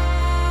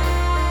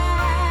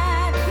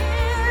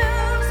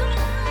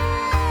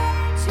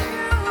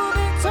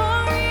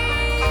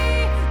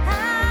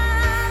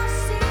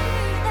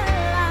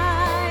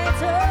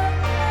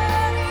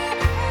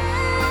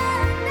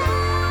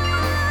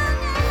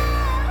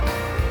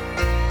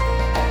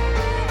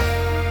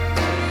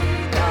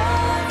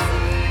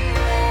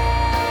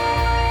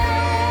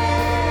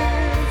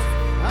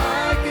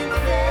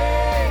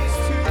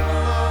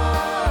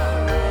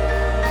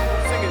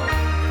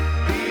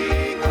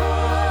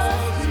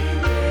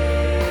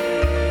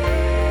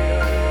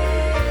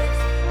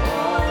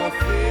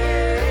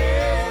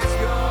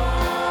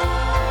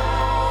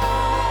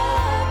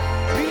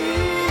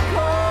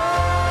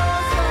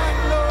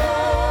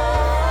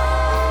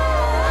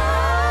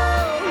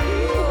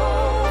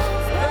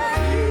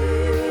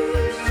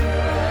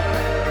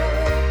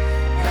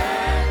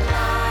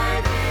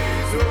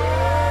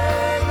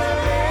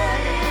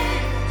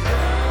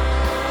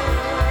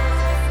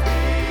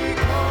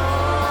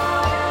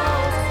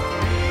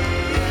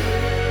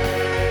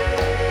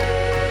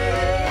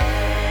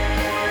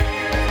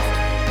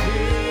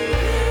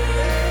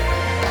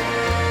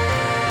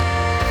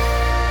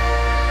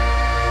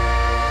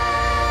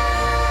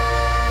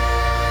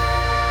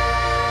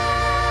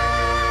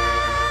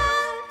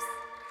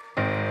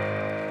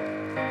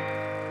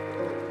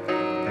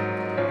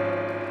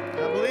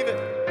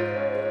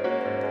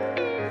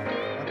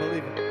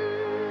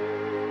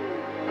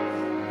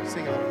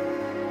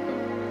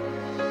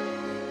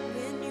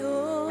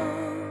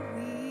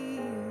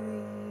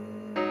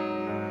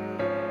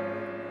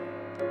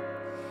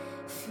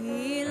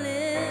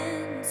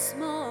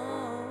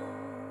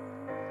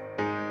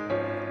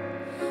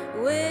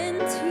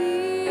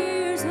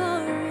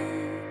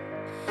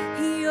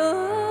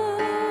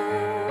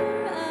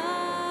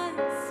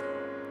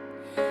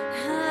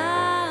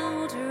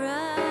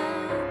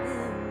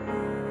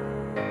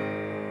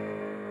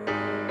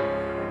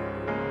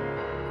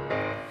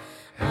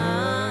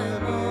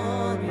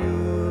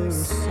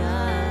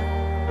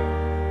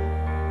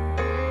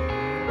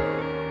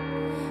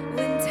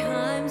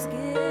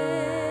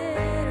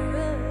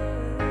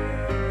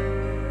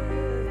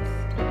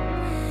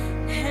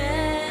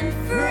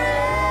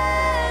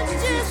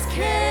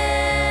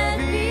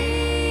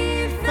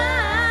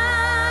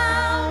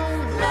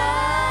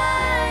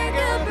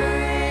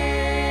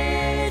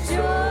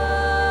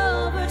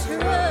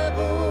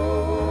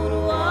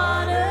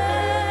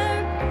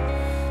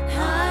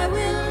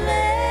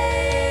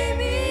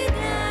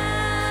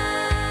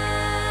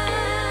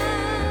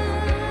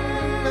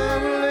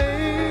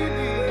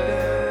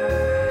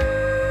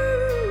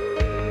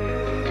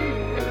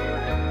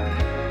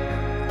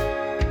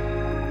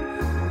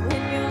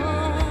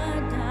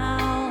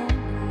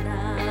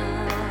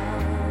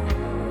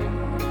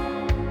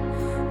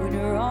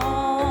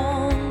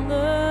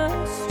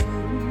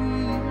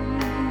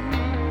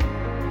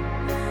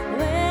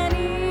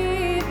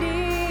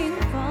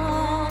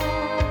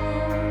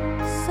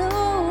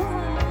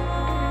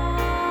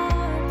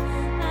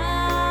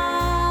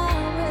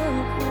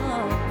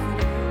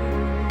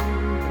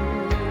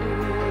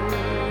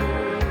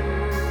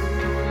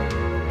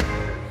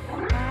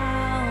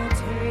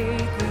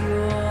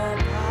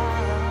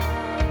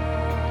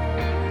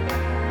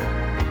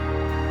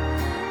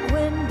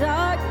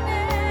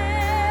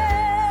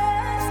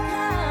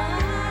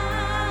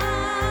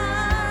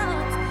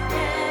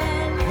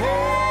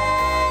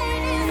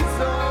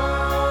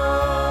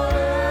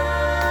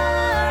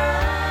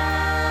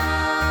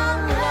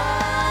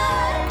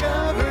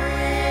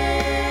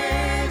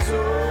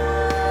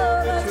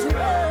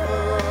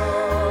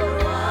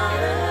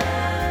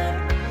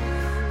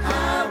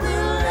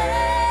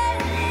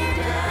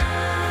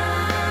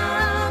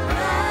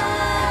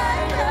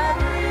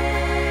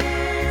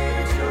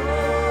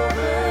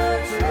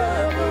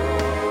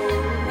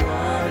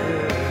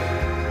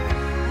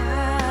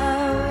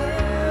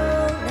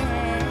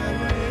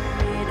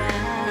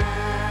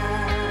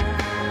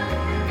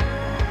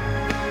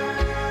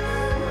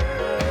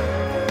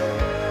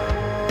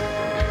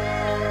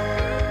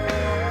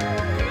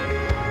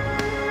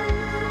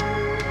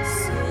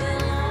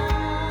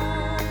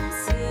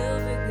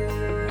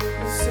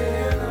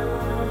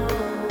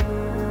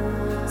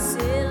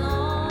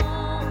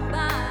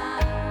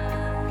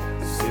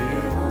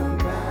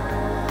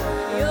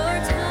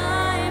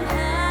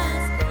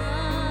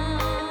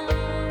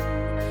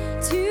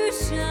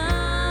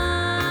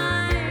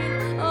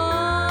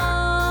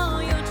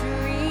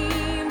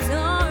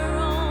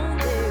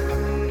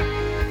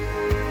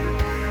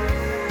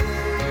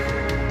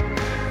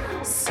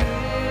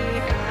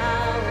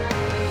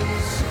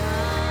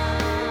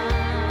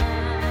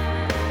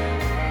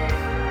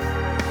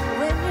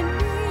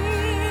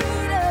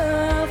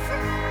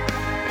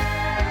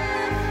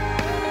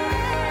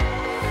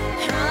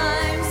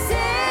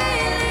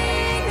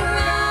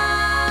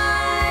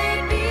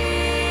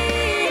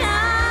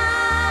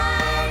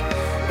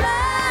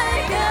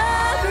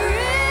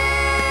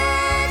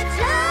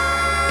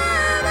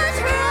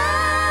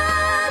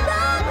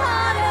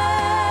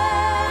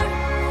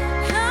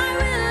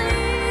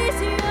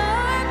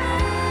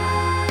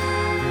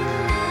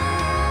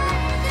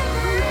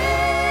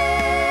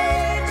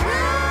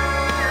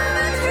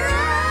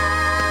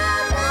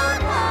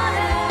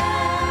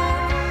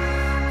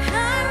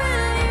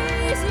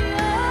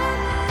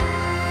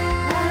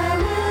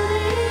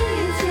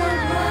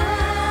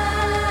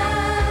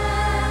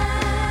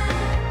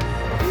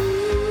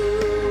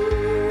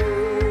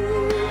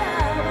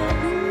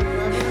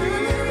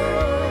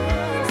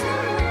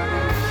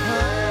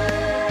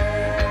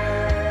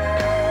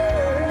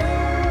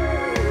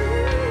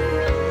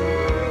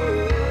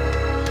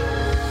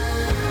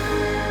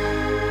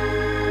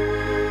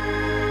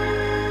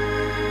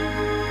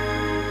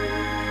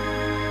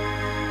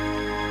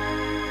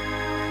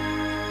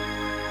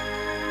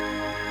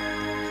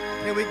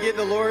we give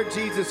the Lord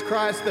Jesus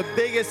Christ the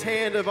biggest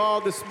hand of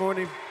all this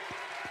morning?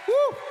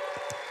 Woo!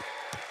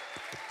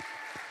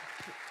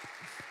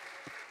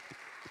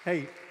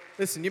 Hey,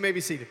 listen, you may be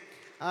seated.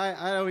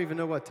 I don't even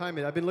know what time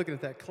it is. I've been looking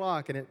at that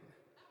clock, and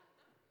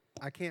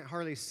I can't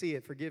hardly see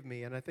it. Forgive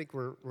me, and I think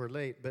we're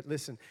late. But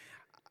listen,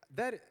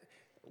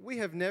 we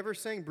have never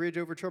sang Bridge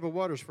Over Troubled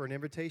Waters for an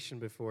invitation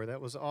before.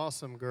 That was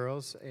awesome,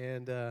 girls.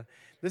 And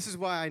this is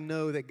why I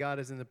know that God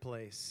is in the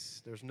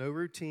place. There's no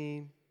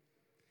routine.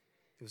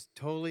 It was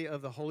totally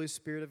of the Holy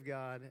Spirit of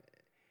God.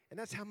 And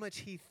that's how much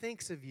He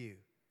thinks of you.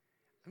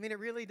 I mean, it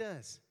really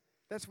does.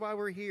 That's why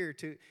we're here,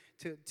 to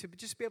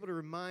just be able to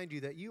remind you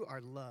that you are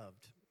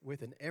loved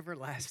with an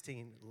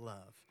everlasting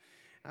love.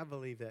 I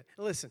believe that.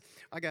 Listen,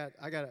 I got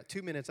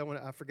 2 minutes.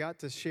 I forgot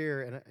to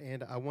share,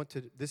 and I want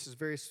to. This is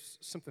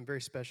something very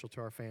special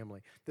to our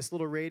family. This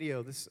little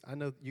radio. I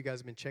know you guys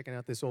have been checking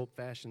out this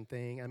old-fashioned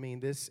thing. I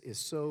mean, this is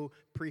so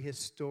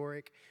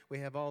prehistoric. We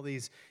have all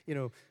these,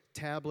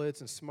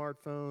 tablets and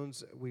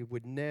smartphones. We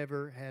would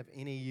never have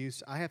any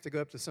use. I have to go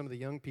up to some of the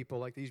young people,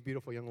 like these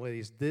beautiful young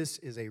ladies. This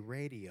is a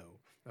radio,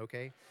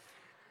 okay?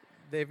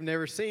 They've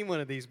never seen one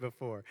of these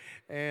before.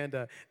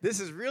 And this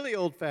is really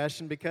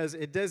old-fashioned because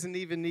it doesn't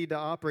even need to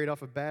operate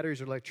off of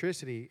batteries or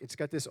electricity. It's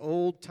got this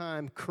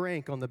old-time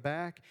crank on the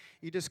back.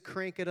 You just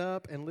crank it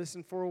up and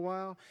listen for a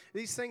while.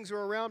 These things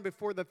were around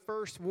before the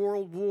First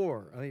World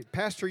War. I mean,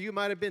 Pastor, you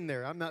might have been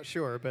there. I'm not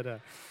sure, but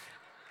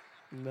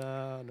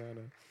no.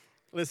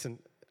 Listen,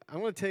 I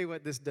want to tell you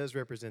what this does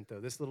represent, though.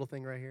 This little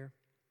thing right here,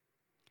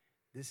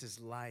 this is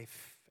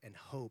life and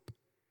hope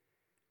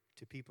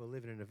to people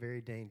living in a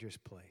very dangerous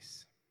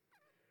place.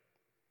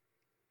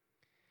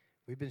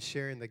 We've been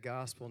sharing the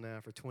gospel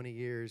now for 20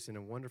 years in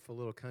a wonderful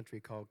little country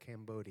called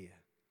Cambodia.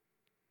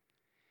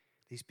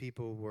 These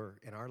people were,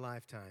 in our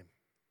lifetime,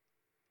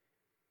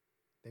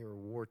 they were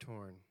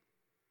war-torn.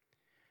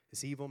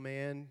 This evil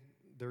man,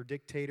 their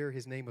dictator,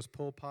 his name was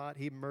Pol Pot.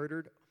 He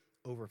murdered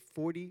over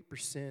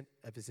 40%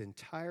 of his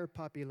entire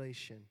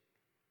population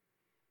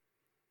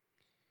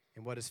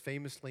in what is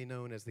famously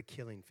known as the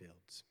killing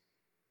fields.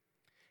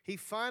 He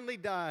finally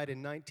died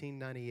in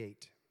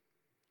 1998.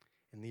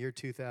 In the year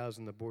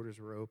 2000, the borders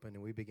were open,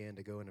 and we began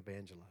to go and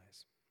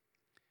evangelize.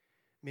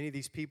 Many of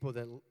these people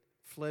that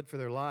fled for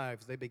their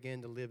lives, they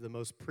began to live the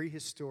most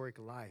prehistoric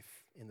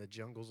life in the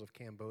jungles of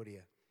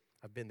Cambodia.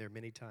 I've been there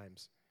many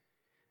times.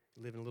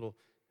 They live in little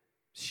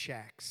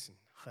shacks and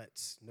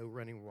huts, no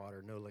running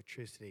water, no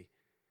electricity.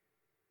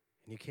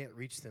 And you can't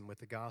reach them with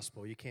the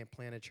gospel. You can't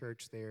plant a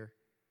church there.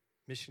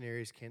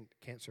 Missionaries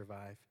can't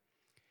survive.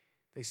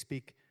 They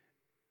speak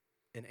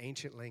an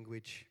ancient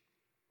language.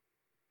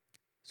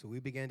 So we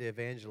began to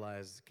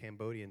evangelize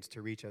Cambodians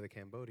to reach other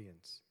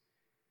Cambodians,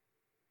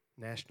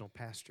 national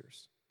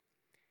pastors.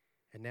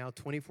 And now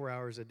 24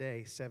 hours a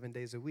day, 7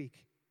 days a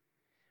week.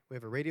 We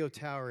have a radio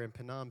tower in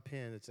Phnom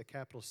Penh. It's a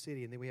capital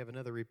city. And then we have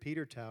another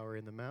repeater tower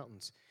in the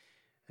mountains.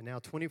 And now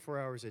 24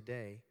 hours a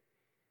day,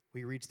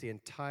 we reach the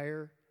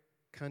entire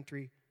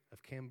country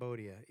of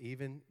Cambodia,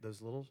 even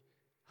those little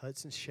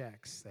huts and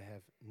shacks that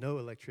have no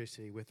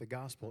electricity, with the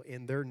gospel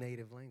in their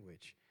native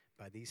language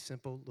by these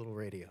simple little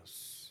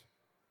radios.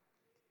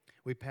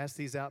 We pass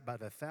these out by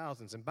the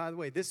thousands. And by the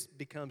way, this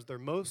becomes their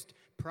most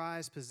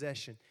prized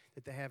possession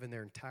that they have in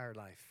their entire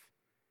life.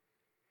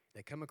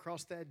 They come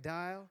across that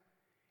dial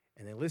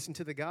and they listen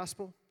to the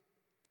gospel.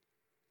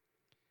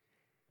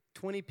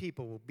 20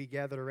 people will be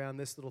gathered around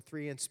this little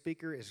 3-inch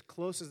speaker as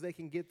close as they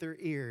can get their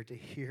ear to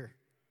hear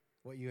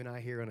what you and I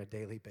hear on a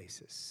daily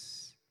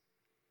basis.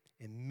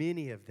 And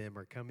many of them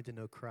are coming to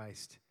know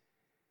Christ.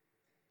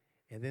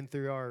 And then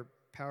through our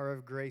Power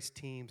of Grace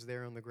teams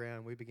there on the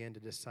ground, we began to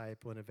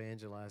disciple and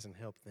evangelize and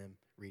help them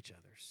reach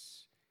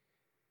others.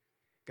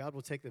 God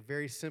will take the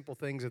very simple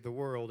things of the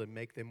world and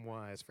make them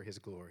wise for His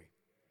glory.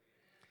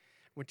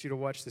 I want you to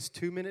watch this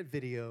 2-minute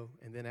video,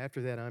 and then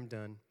after that, I'm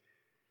done.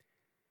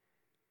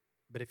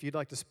 But if you'd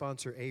like to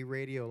sponsor a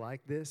radio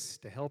like this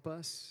to help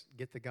us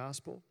get the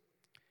gospel,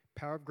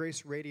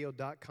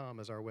 powerofgraceradio.com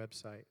is our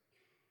website.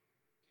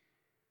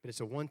 But it's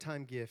a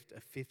one-time gift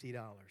of $50.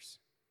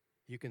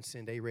 You can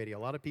send a radio.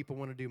 A lot of people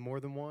want to do more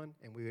than one,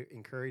 and we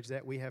encourage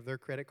that. We have their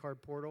credit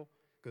card portal.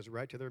 It goes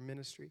right to their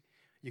ministry.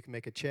 You can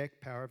make a check,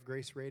 Power of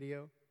Grace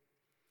Radio.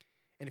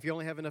 And if you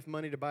only have enough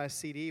money to buy a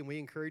CD, and we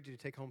encourage you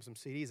to take home some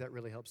CDs, that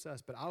really helps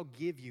us. But I'll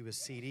give you a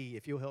CD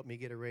if you'll help me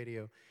get a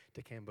radio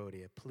to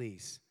Cambodia.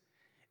 Please.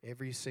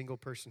 Every single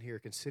person here,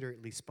 consider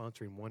at least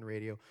sponsoring one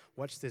radio.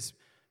 Watch this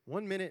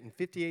 1 minute and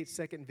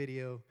 58-second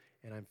video,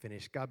 and I'm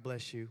finished. God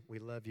bless you. We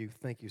love you.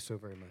 Thank you so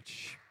very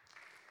much.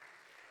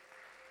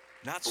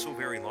 Not so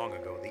very long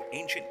ago, the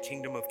ancient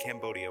kingdom of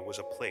Cambodia was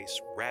a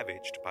place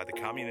ravaged by the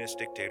communist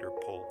dictator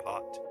Pol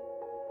Pot.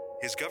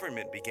 His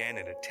government began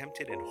an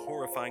attempted and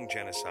horrifying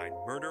genocide,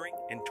 murdering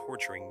and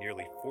torturing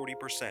nearly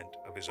 40%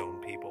 of his own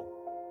people.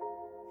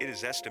 It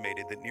is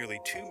estimated that nearly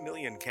 2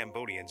 million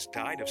Cambodians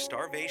died of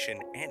starvation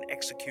and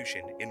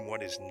execution in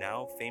what is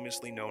now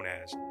famously known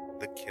as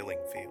the Killing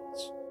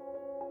Fields.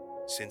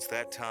 Since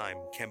that time,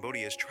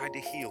 Cambodia has tried to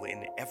heal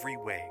in every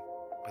way,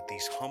 but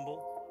these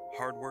humble,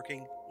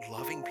 hardworking,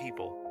 loving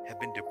people have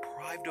been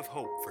deprived of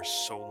hope for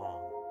so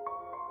long.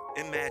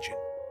 Imagine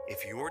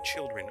if your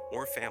children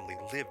or family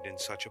lived in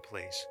such a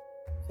place.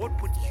 What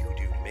would you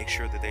do to make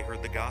sure that they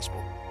heard the gospel?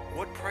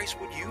 What price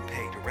would you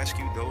pay to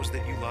rescue those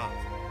that you love?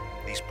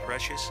 These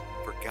precious,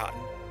 forgotten,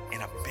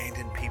 and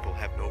abandoned people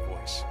have no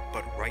voice.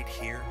 But right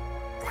here,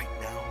 right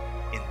now,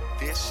 in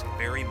this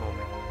very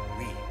moment,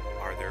 we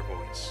are their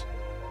voice.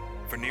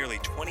 For nearly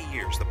 20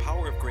 years, the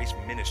Power of Grace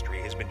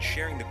ministry has been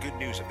sharing the good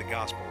news of the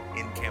gospel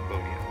in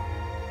Cambodia.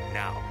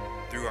 Now,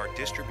 through our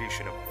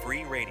distribution of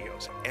free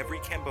radios, every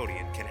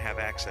Cambodian can have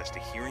access to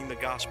hearing the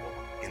gospel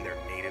in their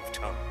native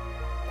tongue.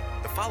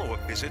 The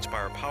follow-up visits by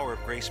our Power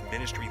of Grace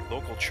ministry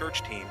local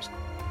church teams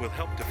will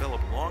help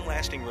develop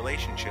long-lasting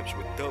relationships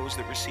with those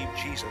that receive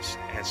Jesus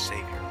as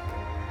Savior.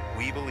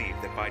 We believe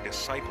that by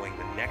discipling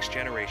the next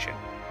generation,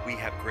 we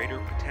have greater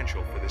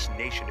potential for this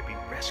nation to be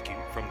rescued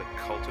from the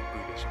cult of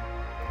Buddhism.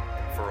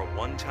 For a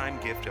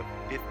one-time gift of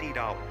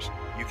 $50,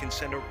 you can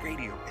send a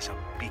radio as a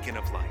beacon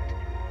of light.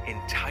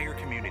 Entire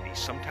communities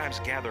sometimes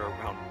gather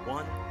around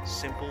one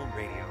simple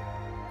radio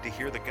to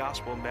hear the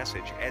gospel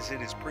message as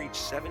it is preached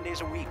 7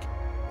 days a week,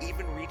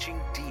 even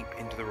reaching deep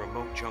into the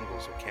remote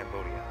jungles of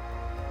Cambodia.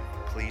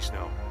 Please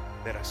know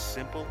that a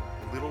simple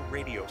little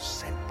radio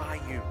sent by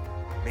you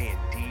may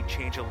indeed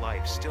change a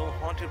life still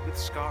haunted with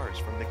scars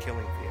from the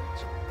killing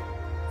fields.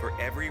 For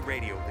every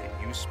radio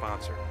that you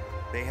sponsor,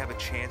 they have a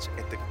chance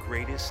at the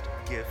greatest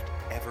gift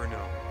ever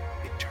known,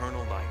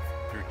 eternal life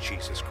through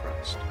Jesus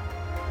Christ.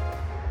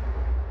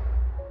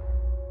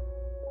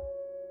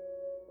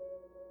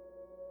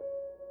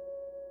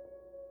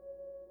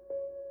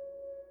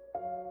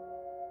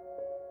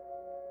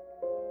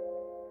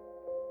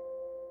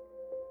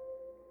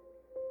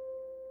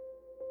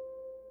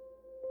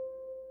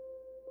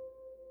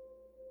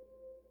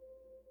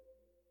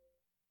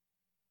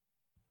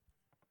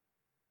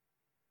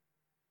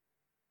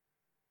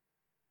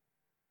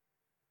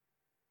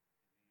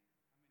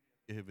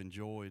 You have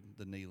enjoyed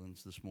the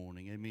Nelons this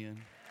morning.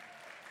 Amen.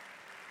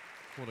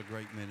 What a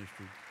great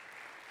ministry.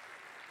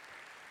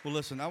 Well,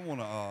 listen, I want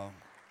to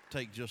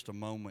take just a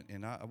moment,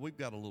 and we've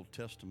got a little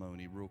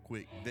testimony real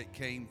quick that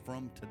came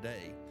from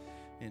today.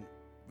 And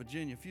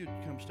Virginia, if you'd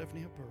come,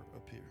 Stephanie, help her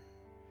up here.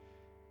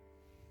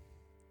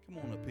 Come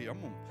on up here.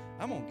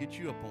 I'm gonna get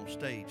you up on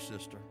stage,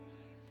 sister.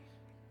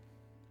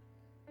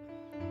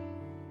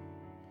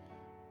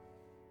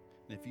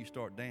 And if you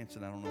start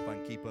dancing, I don't know if I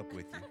can keep up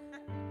with you.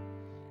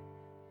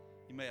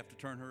 You may have to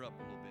turn her up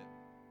a little bit.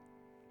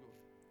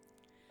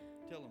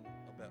 Tell them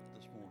about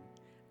this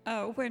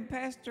morning. When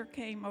Pastor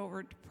came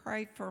over to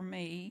pray for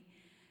me,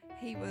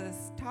 he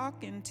was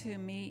talking to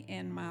me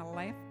in my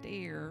left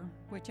ear,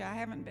 which I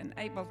haven't been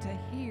able to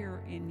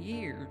hear in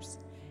years.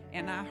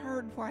 And I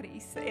heard what he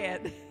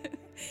said.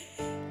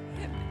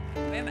 And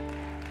then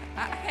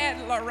I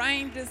had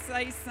Lorraine to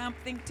say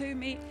something to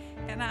me,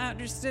 and I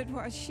understood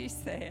what she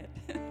said.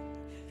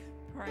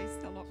 Praise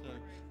the Lord.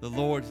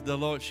 The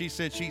Lord, she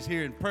said she's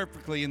hearing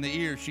perfectly in the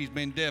ears she's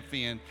been deaf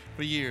in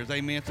for years.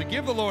 Amen. So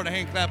give the Lord a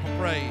hand clap of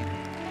praise.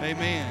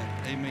 Amen.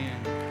 Amen.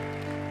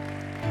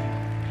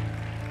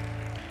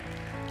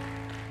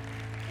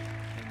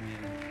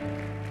 Amen.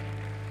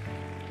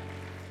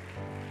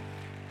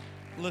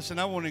 Listen,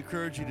 I want to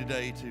encourage you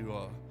today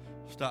to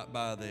stop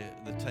by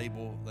the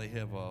table. They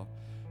have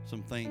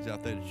some things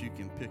out there that you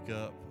can pick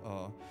up.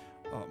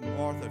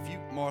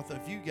 Martha,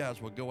 if you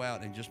guys would go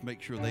out and just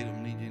make sure they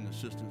don't need any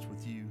assistance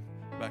with you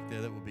back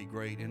there, that would be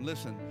great. And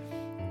listen,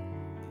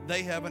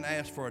 they haven't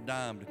asked for a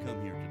dime to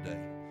come here today.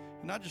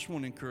 And I just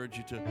want to encourage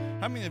you to,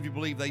 how many of you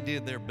believe they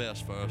did their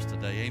best for us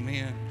today?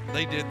 Amen.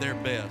 They did their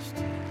best.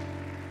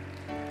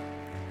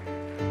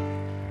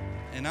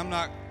 And I'm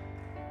not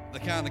the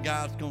kind of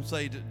guy that's going to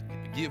say to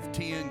give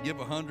 10, give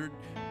 100,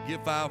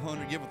 give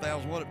 500, give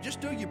 1,000, whatever.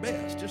 Just do your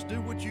best. Just do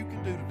what you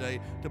can do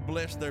today to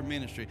bless their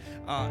ministry.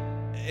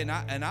 And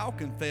I'll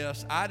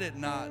confess, I did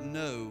not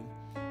know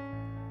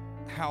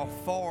how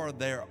far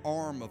their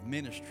arm of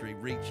ministry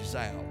reaches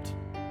out.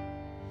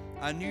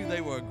 I knew they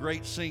were a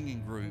great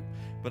singing group,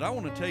 but I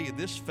want to tell you,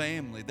 this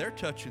family, they're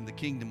touching the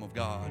kingdom of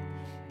God.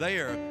 They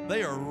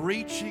are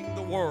reaching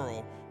the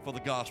world for the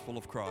gospel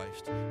of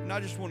Christ. And I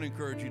just want to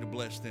encourage you to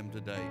bless them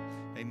today.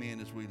 Amen,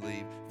 as we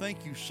leave.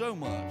 Thank you so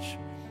much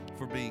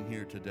for being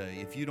here today.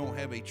 If you don't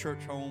have a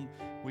church home,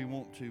 we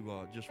want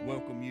to just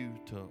welcome you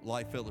to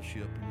Life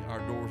Fellowship.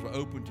 Our doors are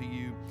open to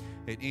you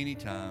at any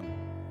time.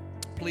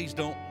 Please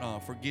don't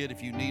forget,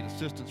 if you need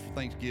assistance for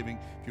Thanksgiving,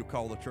 if you'll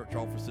call the church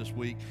office this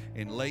week.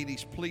 And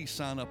ladies, please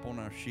sign up on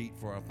our sheet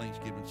for our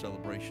Thanksgiving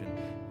celebration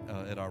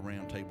at our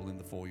round table in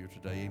the foyer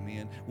today.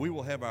 Amen. We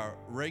will have our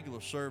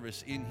regular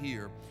service in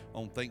here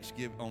on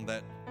Thanksgiving, on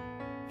that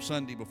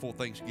Sunday before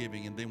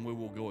Thanksgiving, and then we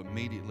will go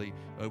immediately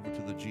over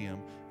to the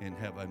gym and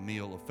have a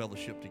meal of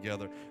fellowship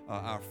together.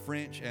 Our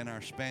French and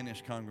our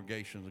Spanish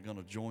congregations are going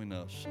to join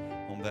us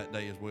on that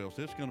day as well.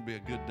 So it's going to be a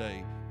good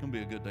day. It's going to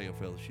be a good day of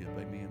fellowship.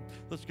 Amen.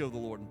 Let's go to the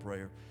Lord in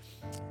prayer.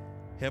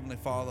 Heavenly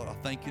Father, I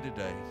thank you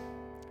today,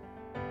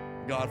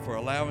 God, for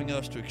allowing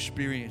us to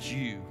experience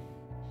you.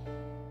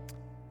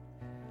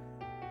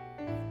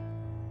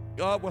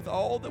 God, with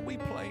all that we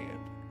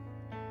planned,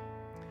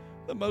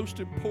 the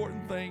most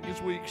important thing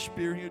is we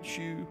experience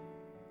you.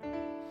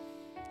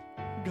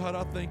 God,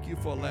 I thank you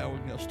for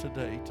allowing us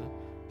today to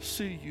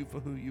see you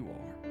for who you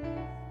are.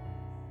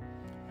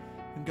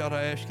 And God,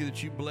 I ask you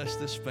that you bless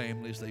this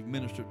family as they've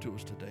ministered to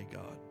us today,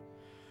 God.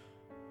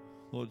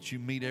 Lord, that you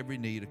meet every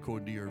need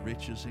according to your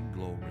riches and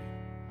glory.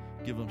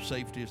 Give them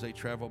safety as they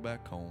travel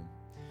back home.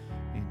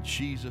 In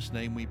Jesus'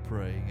 name we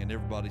pray. And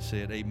everybody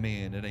said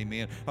amen and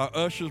amen. Our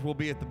ushers will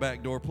be at the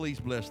back door. Please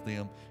bless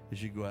them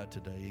as you go out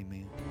today.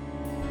 Amen.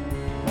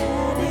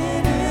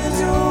 And it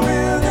is your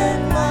will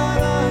that my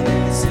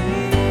life is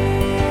here.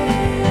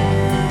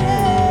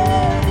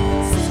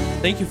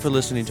 Thank you for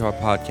listening to our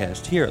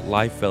podcast here at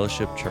Life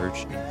Fellowship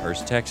Church in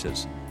Hurst,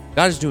 Texas.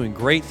 God is doing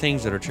great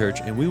things at our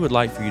church, and we would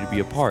like for you to be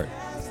a part.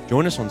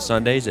 Join us on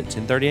Sundays at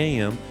 10:30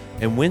 a.m.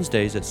 and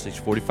Wednesdays at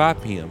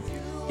 6:45 p.m.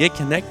 Get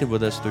connected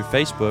with us through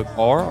Facebook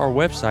or our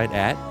website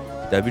at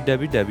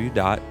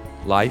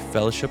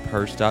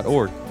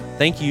www.lifefellowshiphurst.org.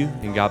 Thank you,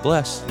 and God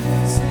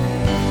bless.